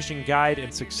bass fishing guide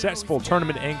and successful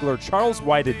tournament angler Charles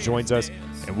Whited joins us,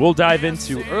 and we'll dive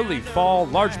into early fall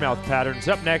largemouth patterns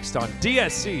up next on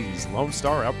DSC's Lone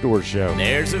Star Outdoor Show.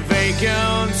 There's a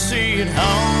vacancy at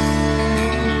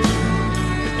home,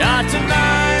 but not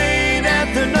tonight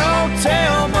at the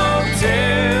No-Tail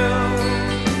Motel.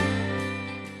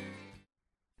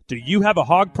 Do you have a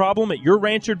hog problem at your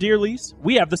ranch or deer lease?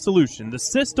 We have the solution. The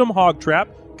System Hog Trap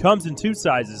comes in two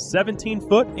sizes,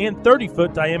 17-foot and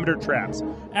 30-foot diameter traps.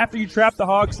 After you trap the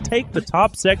hogs, take the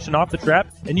top section off the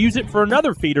trap and use it for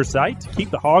another feeder site to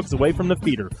keep the hogs away from the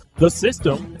feeder. The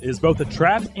system is both a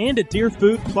trap and a deer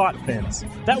food plot fence.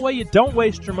 That way you don't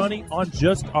waste your money on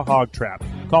just a hog trap.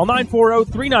 Call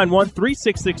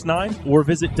 940-391-3669 or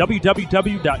visit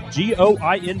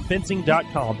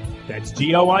www.goinfencing.com. That's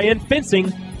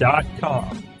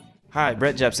goinfencing.com. Hi,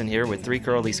 Brett Jepson here with 3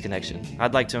 Curl Lease Connection.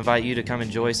 I'd like to invite you to come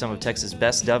enjoy some of Texas'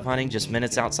 best dove hunting just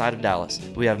minutes outside of Dallas.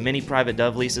 We have many private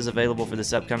dove leases available for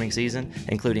this upcoming season,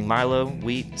 including milo,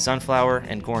 wheat, sunflower,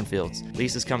 and cornfields.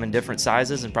 Leases come in different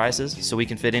sizes and prices, so we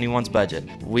can fit anyone's budget.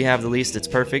 We have the lease that's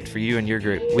perfect for you and your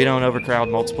group. We don't overcrowd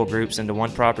multiple groups into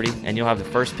one property, and you'll have the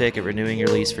first pick at renewing your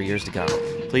lease for years to come.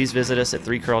 Please visit us at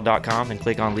 3curl.com and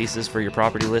click on leases for your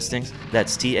property listings.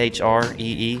 That's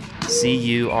THREECURL.com.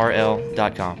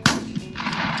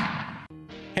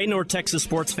 Hey North Texas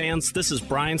sports fans, this is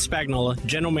Brian Spagnola,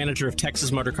 General Manager of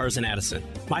Texas Motor Cars in Addison.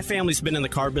 My family's been in the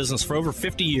car business for over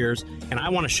 50 years, and I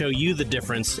want to show you the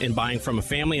difference in buying from a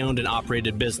family-owned and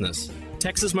operated business.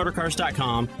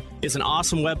 TexasMotorcars.com is an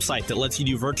awesome website that lets you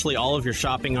do virtually all of your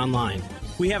shopping online.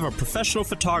 We have a professional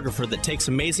photographer that takes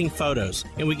amazing photos,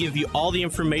 and we give you all the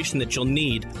information that you'll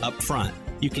need up front.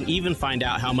 You can even find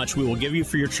out how much we will give you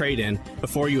for your trade-in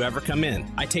before you ever come in.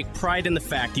 I take pride in the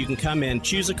fact you can come in,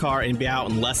 choose a car, and be out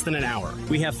in less than an hour.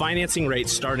 We have financing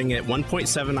rates starting at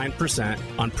 1.79%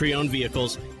 on pre-owned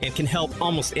vehicles and can help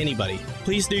almost anybody.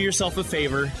 Please do yourself a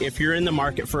favor. If you're in the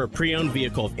market for a pre-owned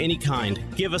vehicle of any kind,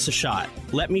 give us a shot.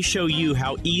 Let me show you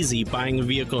how easy buying a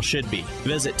vehicle should be.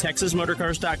 Visit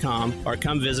TexasMotorcars.com or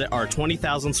come visit our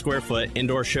 20,000 square foot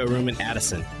indoor showroom in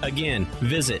Addison. Again,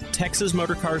 visit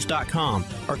TexasMotorcars.com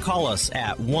or call us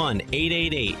at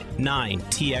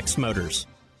 1-888-9TX-Motors.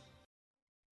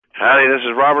 Howdy, this is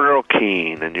Robert Earl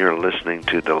Keene, and you're listening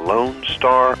to the Lone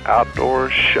Star Outdoor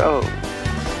Show.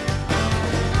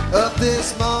 Up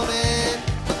this morning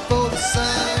before the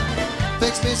sun,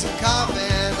 fix me some coffee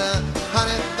and a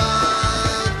honey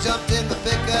bun. Jumped in the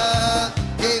pickup,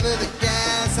 gave her the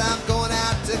gas. I'm going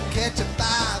out to catch a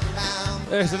 5-pound.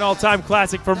 There's an all-time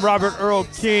classic from Robert Earl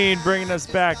Keene, bringing us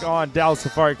back on Dallas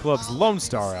Safari Club's Lone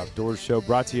Star Outdoor Show,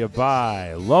 brought to you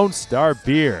by Lone Star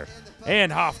Beer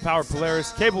and Hoff Power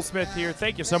Polaris. Cable Smith here.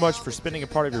 Thank you so much for spending a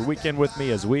part of your weekend with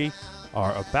me as we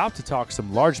are about to talk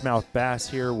some largemouth bass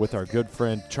here with our good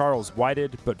friend Charles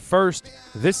Whited. But first,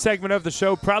 this segment of the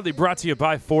show proudly brought to you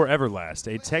by For Everlast,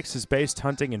 a Texas-based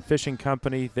hunting and fishing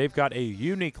company. They've got a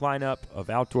unique lineup of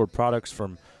outdoor products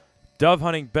from dove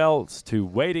hunting belts to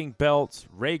wading belts,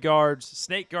 ray guards,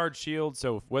 snake guard shields.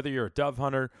 So whether you're a dove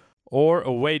hunter or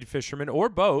a wade fisherman or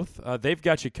both, they've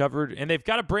got you covered. And they've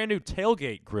got a brand new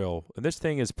tailgate grill. And this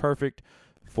thing is perfect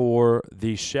for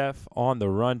the chef on the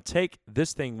run. Take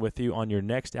this thing with you on your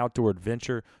next outdoor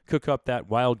adventure. Cook up that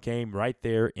wild game right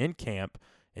there in camp.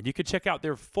 And you can check out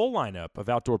their full lineup of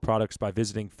outdoor products by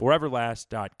visiting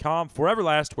foreverlast.com.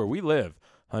 Foreverlast, where we live,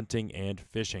 hunting and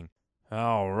fishing.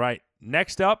 All right.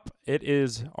 Next up, it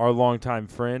is our longtime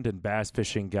friend and bass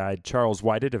fishing guide, Charles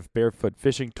Whited of Barefoot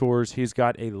Fishing Tours. He's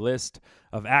got a list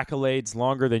of accolades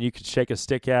longer than you could shake a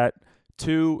stick at.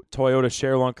 2 Toyota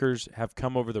Sharelunkers have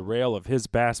come over the rail of his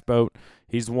bass boat.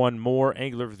 He's won more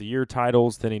Angler of the Year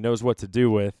titles than he knows what to do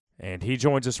with. And he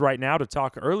joins us right now to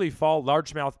talk early fall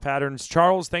largemouth patterns.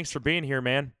 Charles, thanks for being here,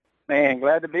 man. Man,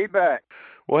 glad to be back.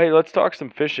 Well, hey, let's talk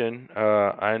some fishing.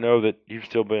 I know that you've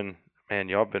still been, man,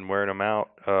 y'all been wearing them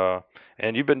out.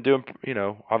 And you've been doing,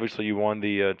 obviously you won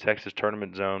the Texas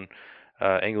Tournament Zone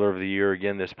Angler of the Year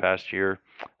again this past year.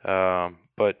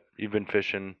 But you've been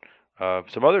fishing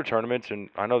some other tournaments, and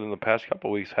I know in the past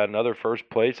couple of weeks had another first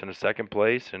place and a second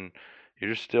place, and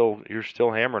you're still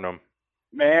hammering them.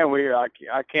 Man,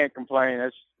 I can't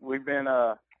complain. We've been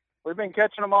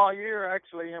catching them all year.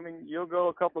 Actually, I mean, you'll go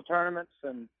a couple of tournaments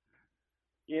and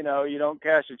you don't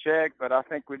cash a check, but I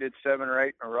think we did 7 or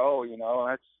 8 in a row.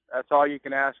 That's all you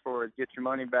can ask for is get your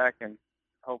money back and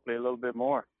hopefully a little bit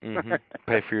more. Mm-hmm.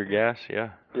 Pay for your gas, yeah.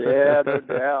 Yeah, no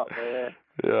doubt, man.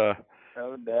 Yeah.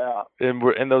 No doubt.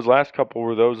 And those last couple,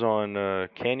 were those on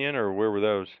Canyon, or where were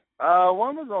those?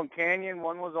 One was on Canyon,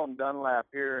 one was on Dunlap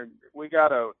here. We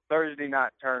got a Thursday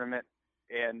night tournament,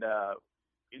 and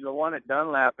the one at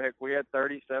Dunlap, heck, we had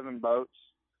 37 boats.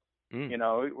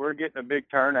 We're getting a big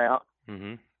turnout.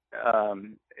 Mm-hmm.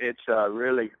 It's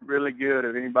really, really good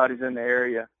if anybody's in the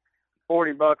area.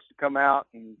 $40 to come out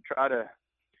and try to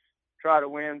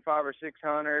win 500 or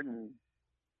 600 and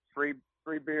free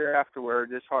beer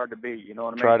afterwards. It's hard to beat. You know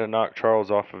what I mean? Try to knock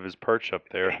Charles off of his perch up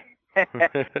there.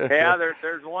 Yeah,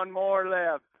 there's one more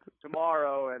left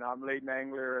tomorrow, and I'm leading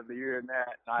Angler of the Year in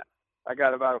that. I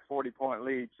got about a 40-point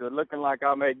lead, so looking like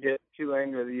I may get 2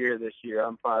 Angler of the Year this year.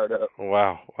 I'm fired up.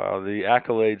 Wow. The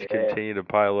accolades continue to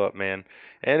pile up, man,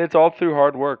 and it's all through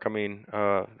hard work. I mean,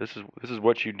 this is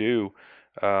what you do,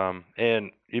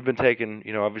 and you've been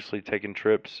obviously taking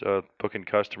trips, booking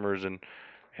customers,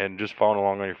 and just following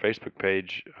along on your Facebook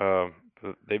page.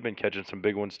 They've been catching some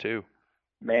big ones too.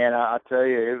 Man, I tell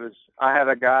you, I had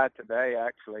a guy today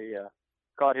actually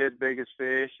caught his biggest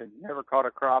fish and never caught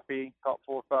a crappie, caught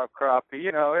 4 or 5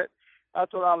 crappie.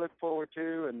 That's what I look forward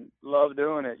to and love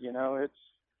doing it. It's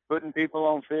putting people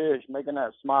on fish, making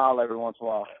that smile every once in a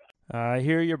while. I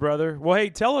hear you, brother. Well, hey,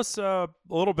 tell us a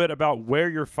little bit about where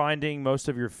you're finding most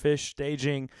of your fish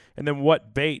staging, and then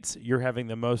what baits you're having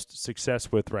the most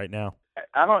success with right now.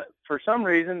 For some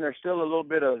reason, there's still a little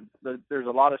bit there's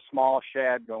a lot of small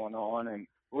shad going on, and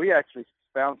we actually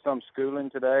found some schooling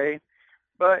today,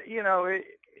 but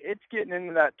it's getting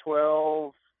into that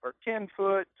 12 or 10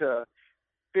 foot to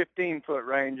 15 foot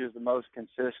range is the most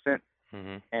consistent.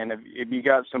 Mm-hmm. And if you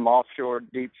got some offshore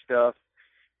deep stuff,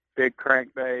 big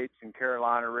crankbaits and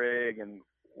Carolina rig and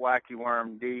wacky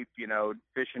worm deep,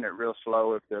 fishing it real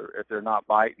slow if they're not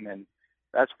biting, and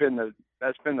that's been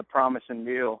the promising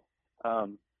deal.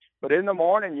 But in the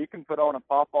morning, you can put on a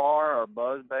popar or a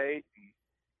buzz bait,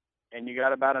 and you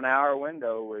got about an hour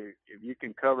window where if you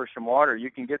can cover some water,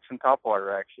 you can get some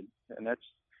topwater action. And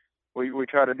we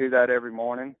try to do that every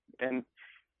morning. And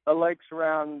the lakes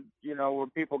around, where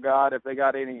people if they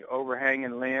got any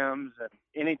overhanging limbs and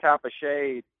any type of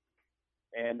shade,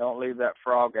 and don't leave that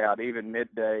frog out, even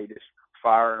midday, just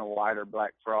firing a white or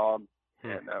black frog.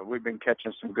 And we've been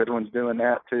catching some good ones doing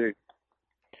that too.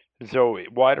 So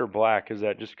white or black, is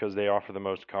that just because they offer the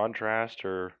most contrast,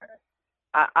 or?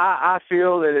 I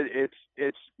feel that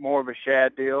it's more of a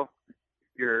shad deal.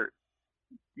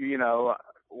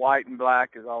 White and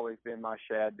black has always been my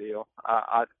shad deal.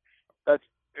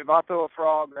 If I throw a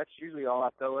frog, that's usually all I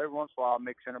throw. Every once in a while, I'll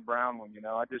mix in a brown one.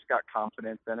 I just got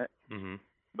confidence in it. Mm-hmm.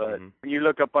 But when you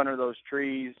look up under those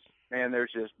trees, man,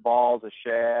 there's just balls of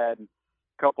shad, and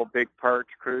a couple big perch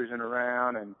cruising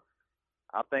around, and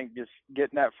I think just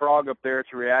getting that frog up there, it's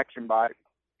a reaction bite.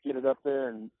 Get it up there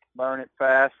and burn it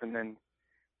fast, and then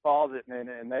falls it,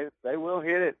 and they will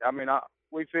hit it. I mean,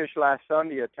 we fished last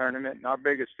Sunday a tournament, and our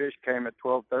biggest fish came at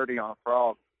 12:30 on a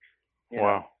frog.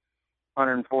 Wow.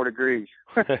 104 degrees.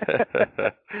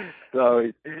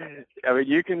 So, I mean,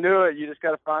 you can do it. You just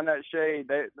got to find that shade.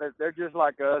 They're just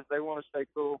like us. They want to stay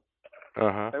cool.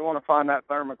 Uh-huh. They want to find that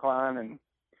thermocline, and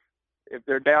if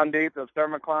they're down deep, they'll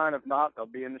thermocline. If not, they'll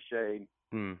be in the shade.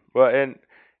 Well, and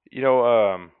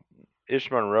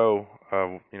Ish Monroe,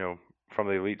 from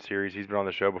the Elite Series, he's been on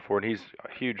the show before, and he's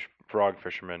a huge frog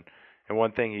fisherman. And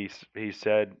one thing he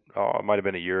said, it might have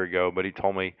been a year ago, but he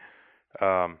told me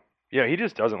He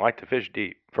just doesn't like to fish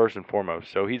deep, first and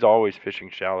foremost. So he's always fishing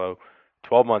shallow,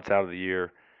 12 months out of the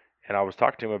year. And I was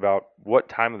talking to him about what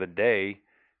time of the day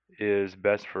is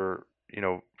best for,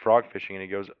 frog fishing. And he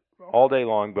goes, all day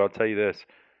long, but I'll tell you this,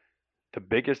 the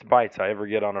biggest bites I ever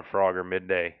get on a frog are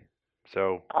midday.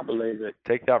 So I believe it.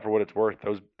 Take that for what it's worth.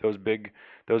 Those big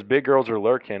girls are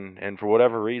lurking, and for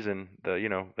whatever reason, the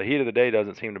heat of the day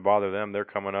doesn't seem to bother them. They're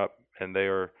coming up, and they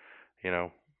are,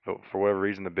 for whatever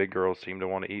reason, the big girls seem to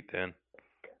want to eat then.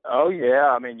 Oh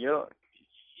yeah, I mean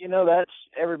that's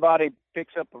everybody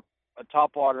picks up a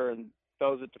topwater and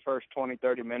throws it the first 20,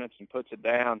 30 minutes and puts it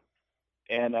down.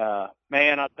 And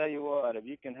man, I tell you what, if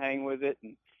you can hang with it,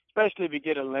 and especially if you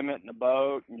get a limit in the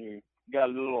boat and you got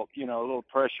a little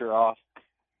pressure off,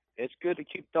 it's good to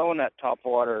keep throwing that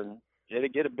topwater and it'll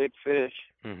get a big fish.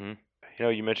 Mhm.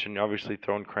 You mentioned obviously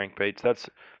throwing crankbaits. That's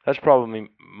probably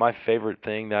my favorite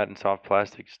thing, that and soft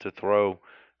plastics to throw.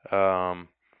 You're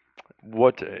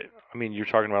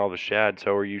talking about all the shad.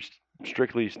 So are you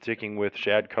strictly sticking with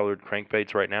shad-colored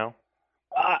crankbaits right now?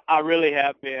 I really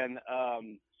have been.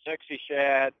 Sexy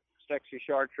shad, sexy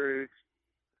chartreuse,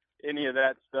 any of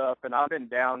that stuff. And I've been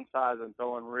downsizing,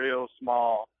 throwing real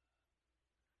small.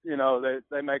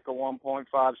 They make a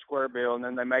 1.5 square bill, and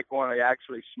then they make one of the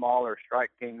actually smaller.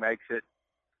 Strike King makes it.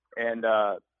 And,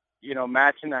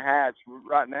 matching the hats,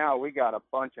 right now we got a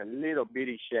bunch of little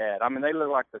bitty shad. I mean, they look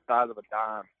like the size of a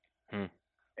dime.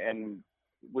 And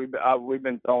we've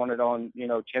been throwing it on,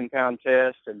 10-pound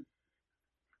test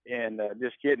and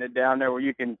just getting it down there where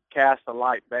you can cast a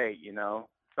light bait.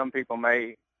 Some people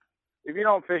may, if you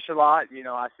don't fish a lot,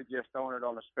 I suggest throwing it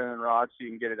on a spinning rod so you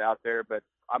can get it out there. But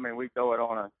I mean, we throw it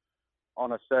on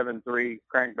a 7.3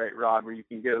 crankbait rod where you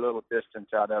can get a little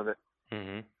distance out of it.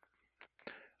 Mhm.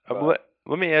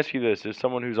 Let me ask you this: as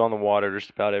someone who's on the water just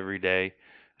about every day,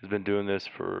 has been doing this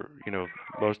for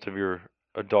most of your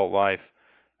adult life,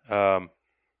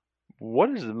 what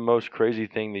is the most crazy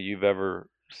thing that you've ever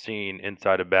seen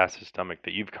inside a bass's stomach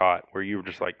that you've caught, where you were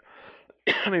just like,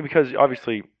 because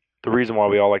obviously the reason why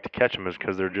we all like to catch them is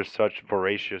because they're just such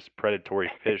voracious, predatory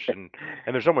fish, and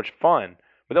they're so much fun,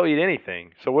 but they'll eat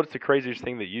anything. So what's the craziest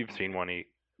thing that you've seen one eat?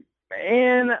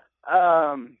 Man,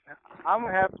 I'm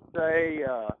gonna have to say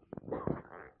a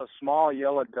small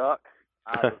yellow duck.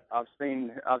 I've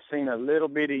seen a little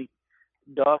bitty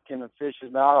duck in a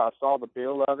fish's mouth. I saw the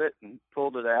bill of it and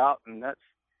pulled it out, and that's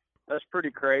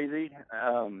pretty crazy.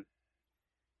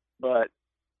 But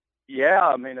yeah,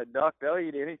 I mean, a duck, they'll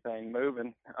eat anything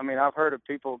moving. I mean, I've heard of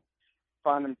people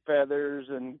finding feathers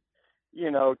and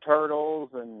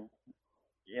turtles and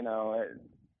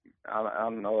I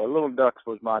don't know. Little ducks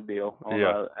was my deal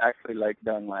on actually Lake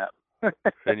Dunlap.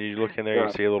 And you look in there,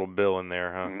 you see a little bill in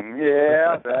there, huh?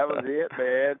 Yeah, that was it,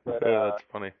 man. But that's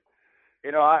funny.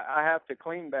 I have to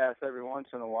clean bass every once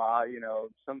in a while.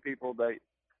 Some people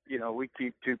we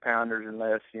keep 2-pounders and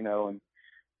less. And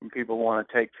people want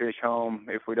to take fish home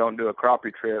if we don't do a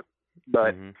crappie trip.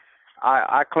 But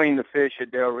I cleaned the fish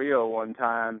at Del Rio one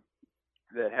time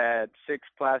that had 6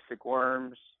 plastic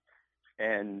worms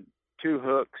and 2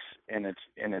 hooks in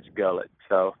its gullet.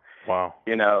 So wow,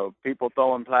 people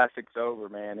throwing plastics over,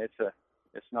 man, it's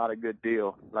not a good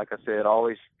deal. Like I said,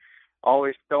 always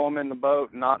throw them in the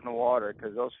boat, not in the water,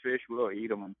 because those fish will eat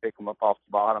them and pick them up off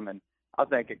the bottom, and I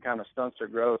think it kind of stunts their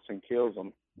growth and kills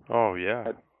them. Oh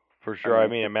yeah, for sure. I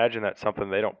mean, imagine that's something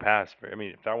they don't pass. I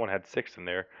mean, if that one had 6 in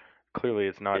there, clearly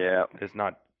it's not. Yeah. It's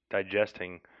not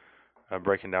digesting,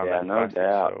 breaking down that that no plastic.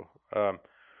 Doubt.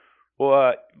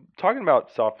 So, talking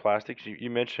about soft plastics, you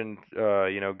mentioned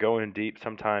going deep.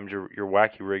 Sometimes you're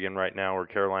wacky rigging right now, or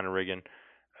Carolina rigging.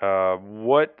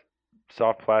 What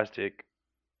soft plastic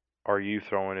are you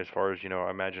throwing as far as I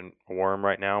imagine a worm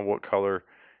right now? What color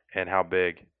and how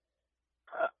big?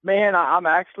 Man, I'm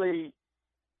actually,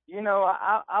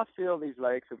 I feel these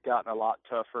lakes have gotten a lot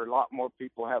tougher. A lot more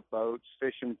people have boats,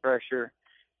 fishing pressure.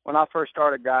 When I first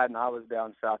started guiding, I was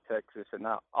down South Texas, and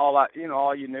all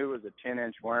you knew was a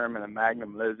 10-inch worm and a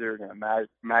Magnum lizard and a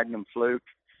Magnum fluke.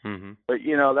 Mm-hmm. But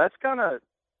that's kind of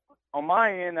on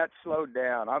my end. That's slowed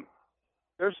down.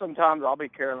 There's sometimes I'll be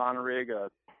Carolina rig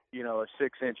a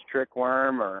 6-inch trick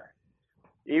worm or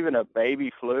even a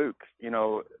baby fluke,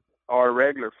 or a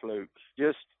regular fluke,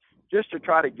 just to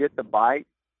try to get the bite.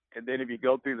 And then if you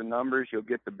go through the numbers, you'll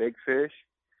get the big fish.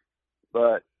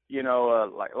 But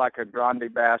like a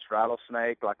grande bass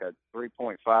rattlesnake, like a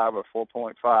 3.5 or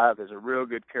 4.5 is a real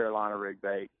good Carolina rig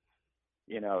bait.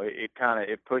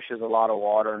 It pushes a lot of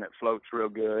water and it floats real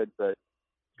good. But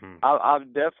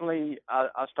I've definitely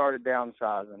started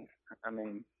downsizing. I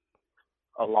mean,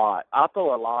 a lot. I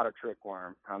throw a lot of trick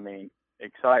worm. I mean,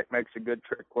 Excite makes a good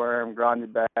trick worm,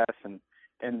 grande bass, and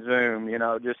zoom. You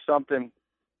know, just something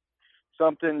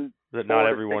that not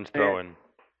everyone's throwing.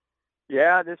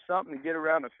 Yeah, just something to get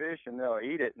around the fish, and they'll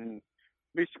eat it, and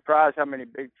be surprised how many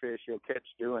big fish you'll catch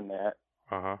doing that.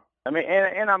 Uh-huh. I mean,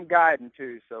 and I'm guiding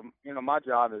too, so, you know, my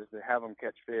job is to have them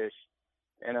catch fish.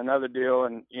 And another deal,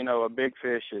 and, you know, a big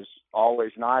fish is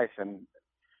always nice, and,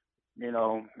 you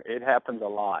know, it happens a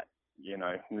lot. You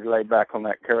know, you lay back on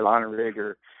that Carolina rig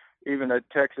or even a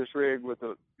Texas rig with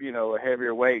a, you know, a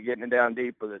heavier weight, getting it down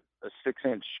deep with a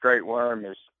 6-inch straight worm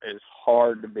is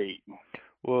hard to beat.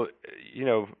 Well, you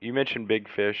know, you mentioned big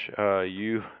fish.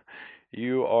 You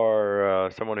are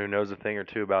someone who knows a thing or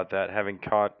two about that, having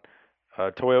caught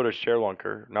Toyota's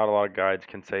ShareLunker. Not a lot of guides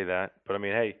can say that, but I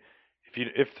mean, hey,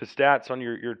 if the stats on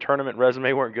your tournament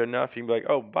resume weren't good enough, you can be like,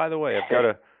 oh, by the way,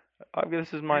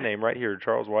 this is my name right here,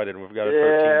 Charles Whited, and we've got a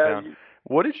 13-pound.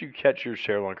 What did you catch your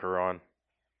ShareLunker on?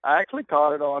 I actually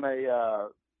caught it on a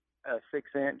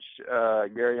 6-inch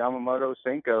Gary Yamamoto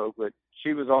Senko, but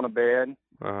she was on a bed.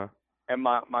 Uh-huh. And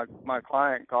my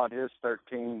client caught his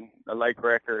 13, the lake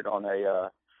record, on a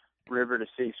river to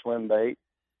sea swim bait,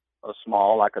 a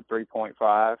small, like a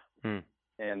 3.5,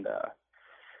 and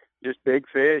just big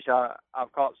fish.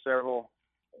 I've caught several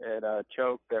at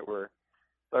Choke that were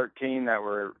 13 that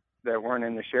weren't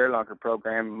in the ShareLunker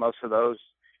program. Most of those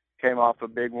came off a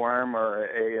big worm or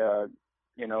a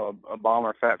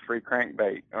bomber fat-free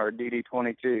crankbait or a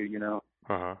DD22. You know.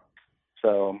 Uh-huh.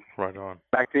 So right on.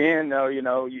 Back then, though, you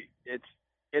know,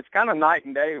 it's kind of night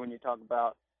and day when you talk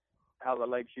about how the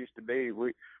lakes used to be.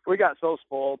 We got so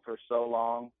spoiled for so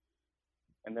long,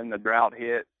 and then the drought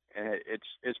hit, and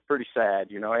it's pretty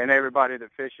sad, you know. And everybody that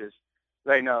fishes,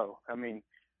 they know. I mean,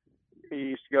 he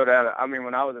used to go down. I mean,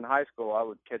 when I was in high school, I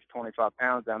would catch 25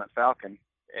 pounds down at Falcon,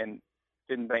 and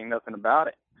didn't think nothing about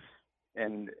it.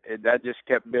 And that just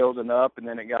kept building up, and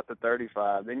then it got to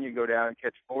 35. Then you go down and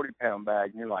catch 40-pound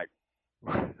bag, and you're like,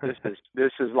 this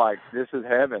is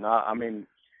heaven. I mean,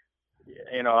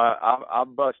 you know, I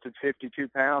busted 52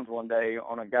 pounds one day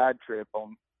on a guide trip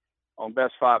on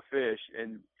Best 5 Fish,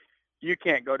 and you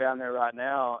can't go down there right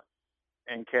now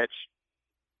and catch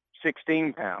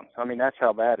 16 pounds. I mean, that's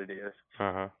how bad it is.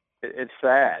 Uh-huh. It's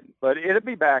sad, but it'll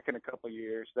be back in a couple of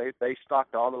years. They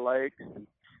stocked all the lakes, and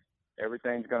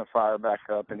everything's going to fire back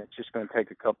up, and it's just going to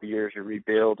take a couple of years to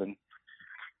rebuild and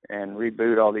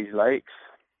reboot all these lakes.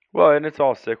 Well, and it's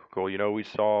all cyclical. You know, we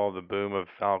saw the boom of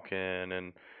Falcon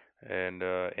and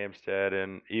Amstead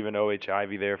and even OH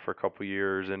Ivy there for a couple of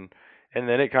years, and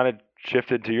then it kind of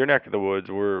shifted to your neck of the woods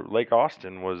where Lake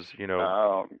Austin was, you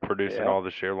know, producing all the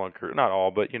ShareLunker, not all,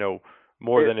 but you know,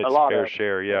 more than its fair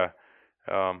share, yeah.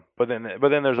 But then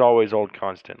there's always Old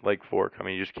Constant, Lake Fork. I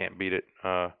mean, you just can't beat it.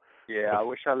 Yeah, I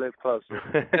wish I lived closer.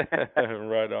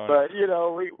 Right on. But you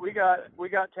know, we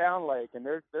got Town Lake, and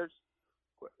there's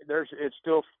it's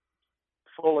still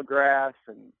full of grass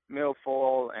and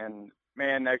milfoil, and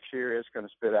man, next year it's going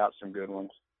to spit out some good ones.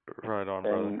 Right on,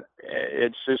 and brother.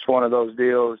 It's just one of those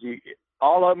deals.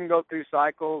 All of them go through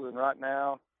cycles, and right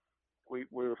now we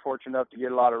were fortunate enough to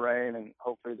get a lot of rain, and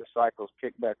hopefully the cycles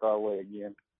kick back our way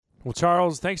again. Well,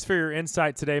 Charles, thanks for your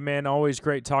insight today, man. Always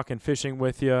great talking fishing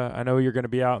with you. I know you're going to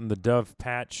be out in the Dove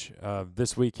Patch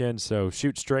this weekend, so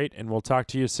shoot straight, and we'll talk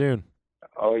to you soon.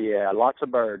 Oh, yeah, lots of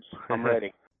birds. I'm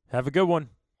ready. Have a good one.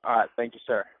 All right, thank you,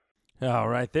 sir. All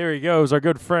right, there he goes, our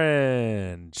good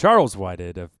friend Charles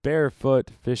Whited of Barefoot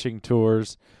Fishing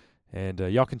Tours. And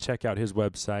y'all can check out his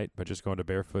website by just going to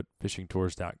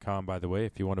barefootfishingtours.com, by the way,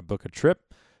 if you want to book a trip.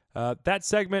 That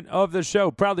segment of the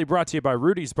show proudly brought to you by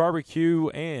Rudy's Barbecue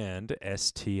and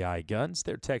STI Guns.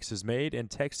 They're Texas-made and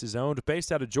Texas-owned.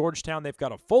 Based out of Georgetown, they've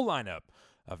got a full lineup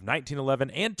of 1911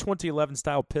 and 2011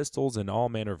 style pistols in all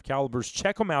manner of calibers.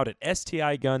 Check them out at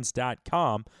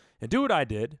stiguns.com. And do what I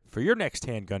did. For your next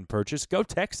handgun purchase, go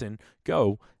Texan,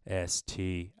 go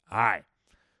STI.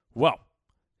 Well,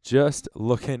 just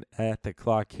looking at the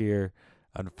clock here,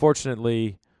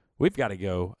 unfortunately, we've got to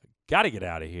go. Got to get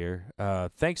out of here.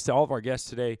 Thanks to all of our guests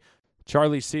today.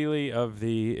 Charlie Seeley of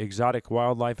the Exotic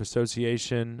Wildlife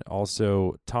Association.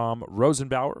 Also, Tom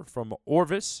Rosenbauer from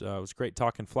Orvis. It was great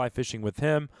talking fly fishing with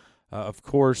him. Of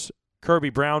course,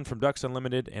 Kirby Brown from Ducks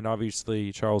Unlimited, and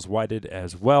obviously Charles Whited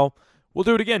as well. We'll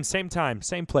do it again, same time,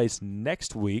 same place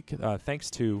next week.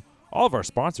 Thanks to all of our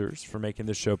sponsors for making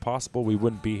this show possible. We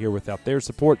wouldn't be here without their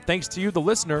support. Thanks to you, the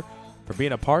listener, for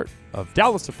being a part of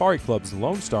Dallas Safari Club's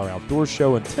Lone Star Outdoors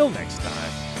Show. Until next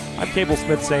time, I'm Cable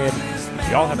Smith saying,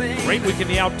 y'all have a great week in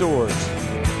the outdoors.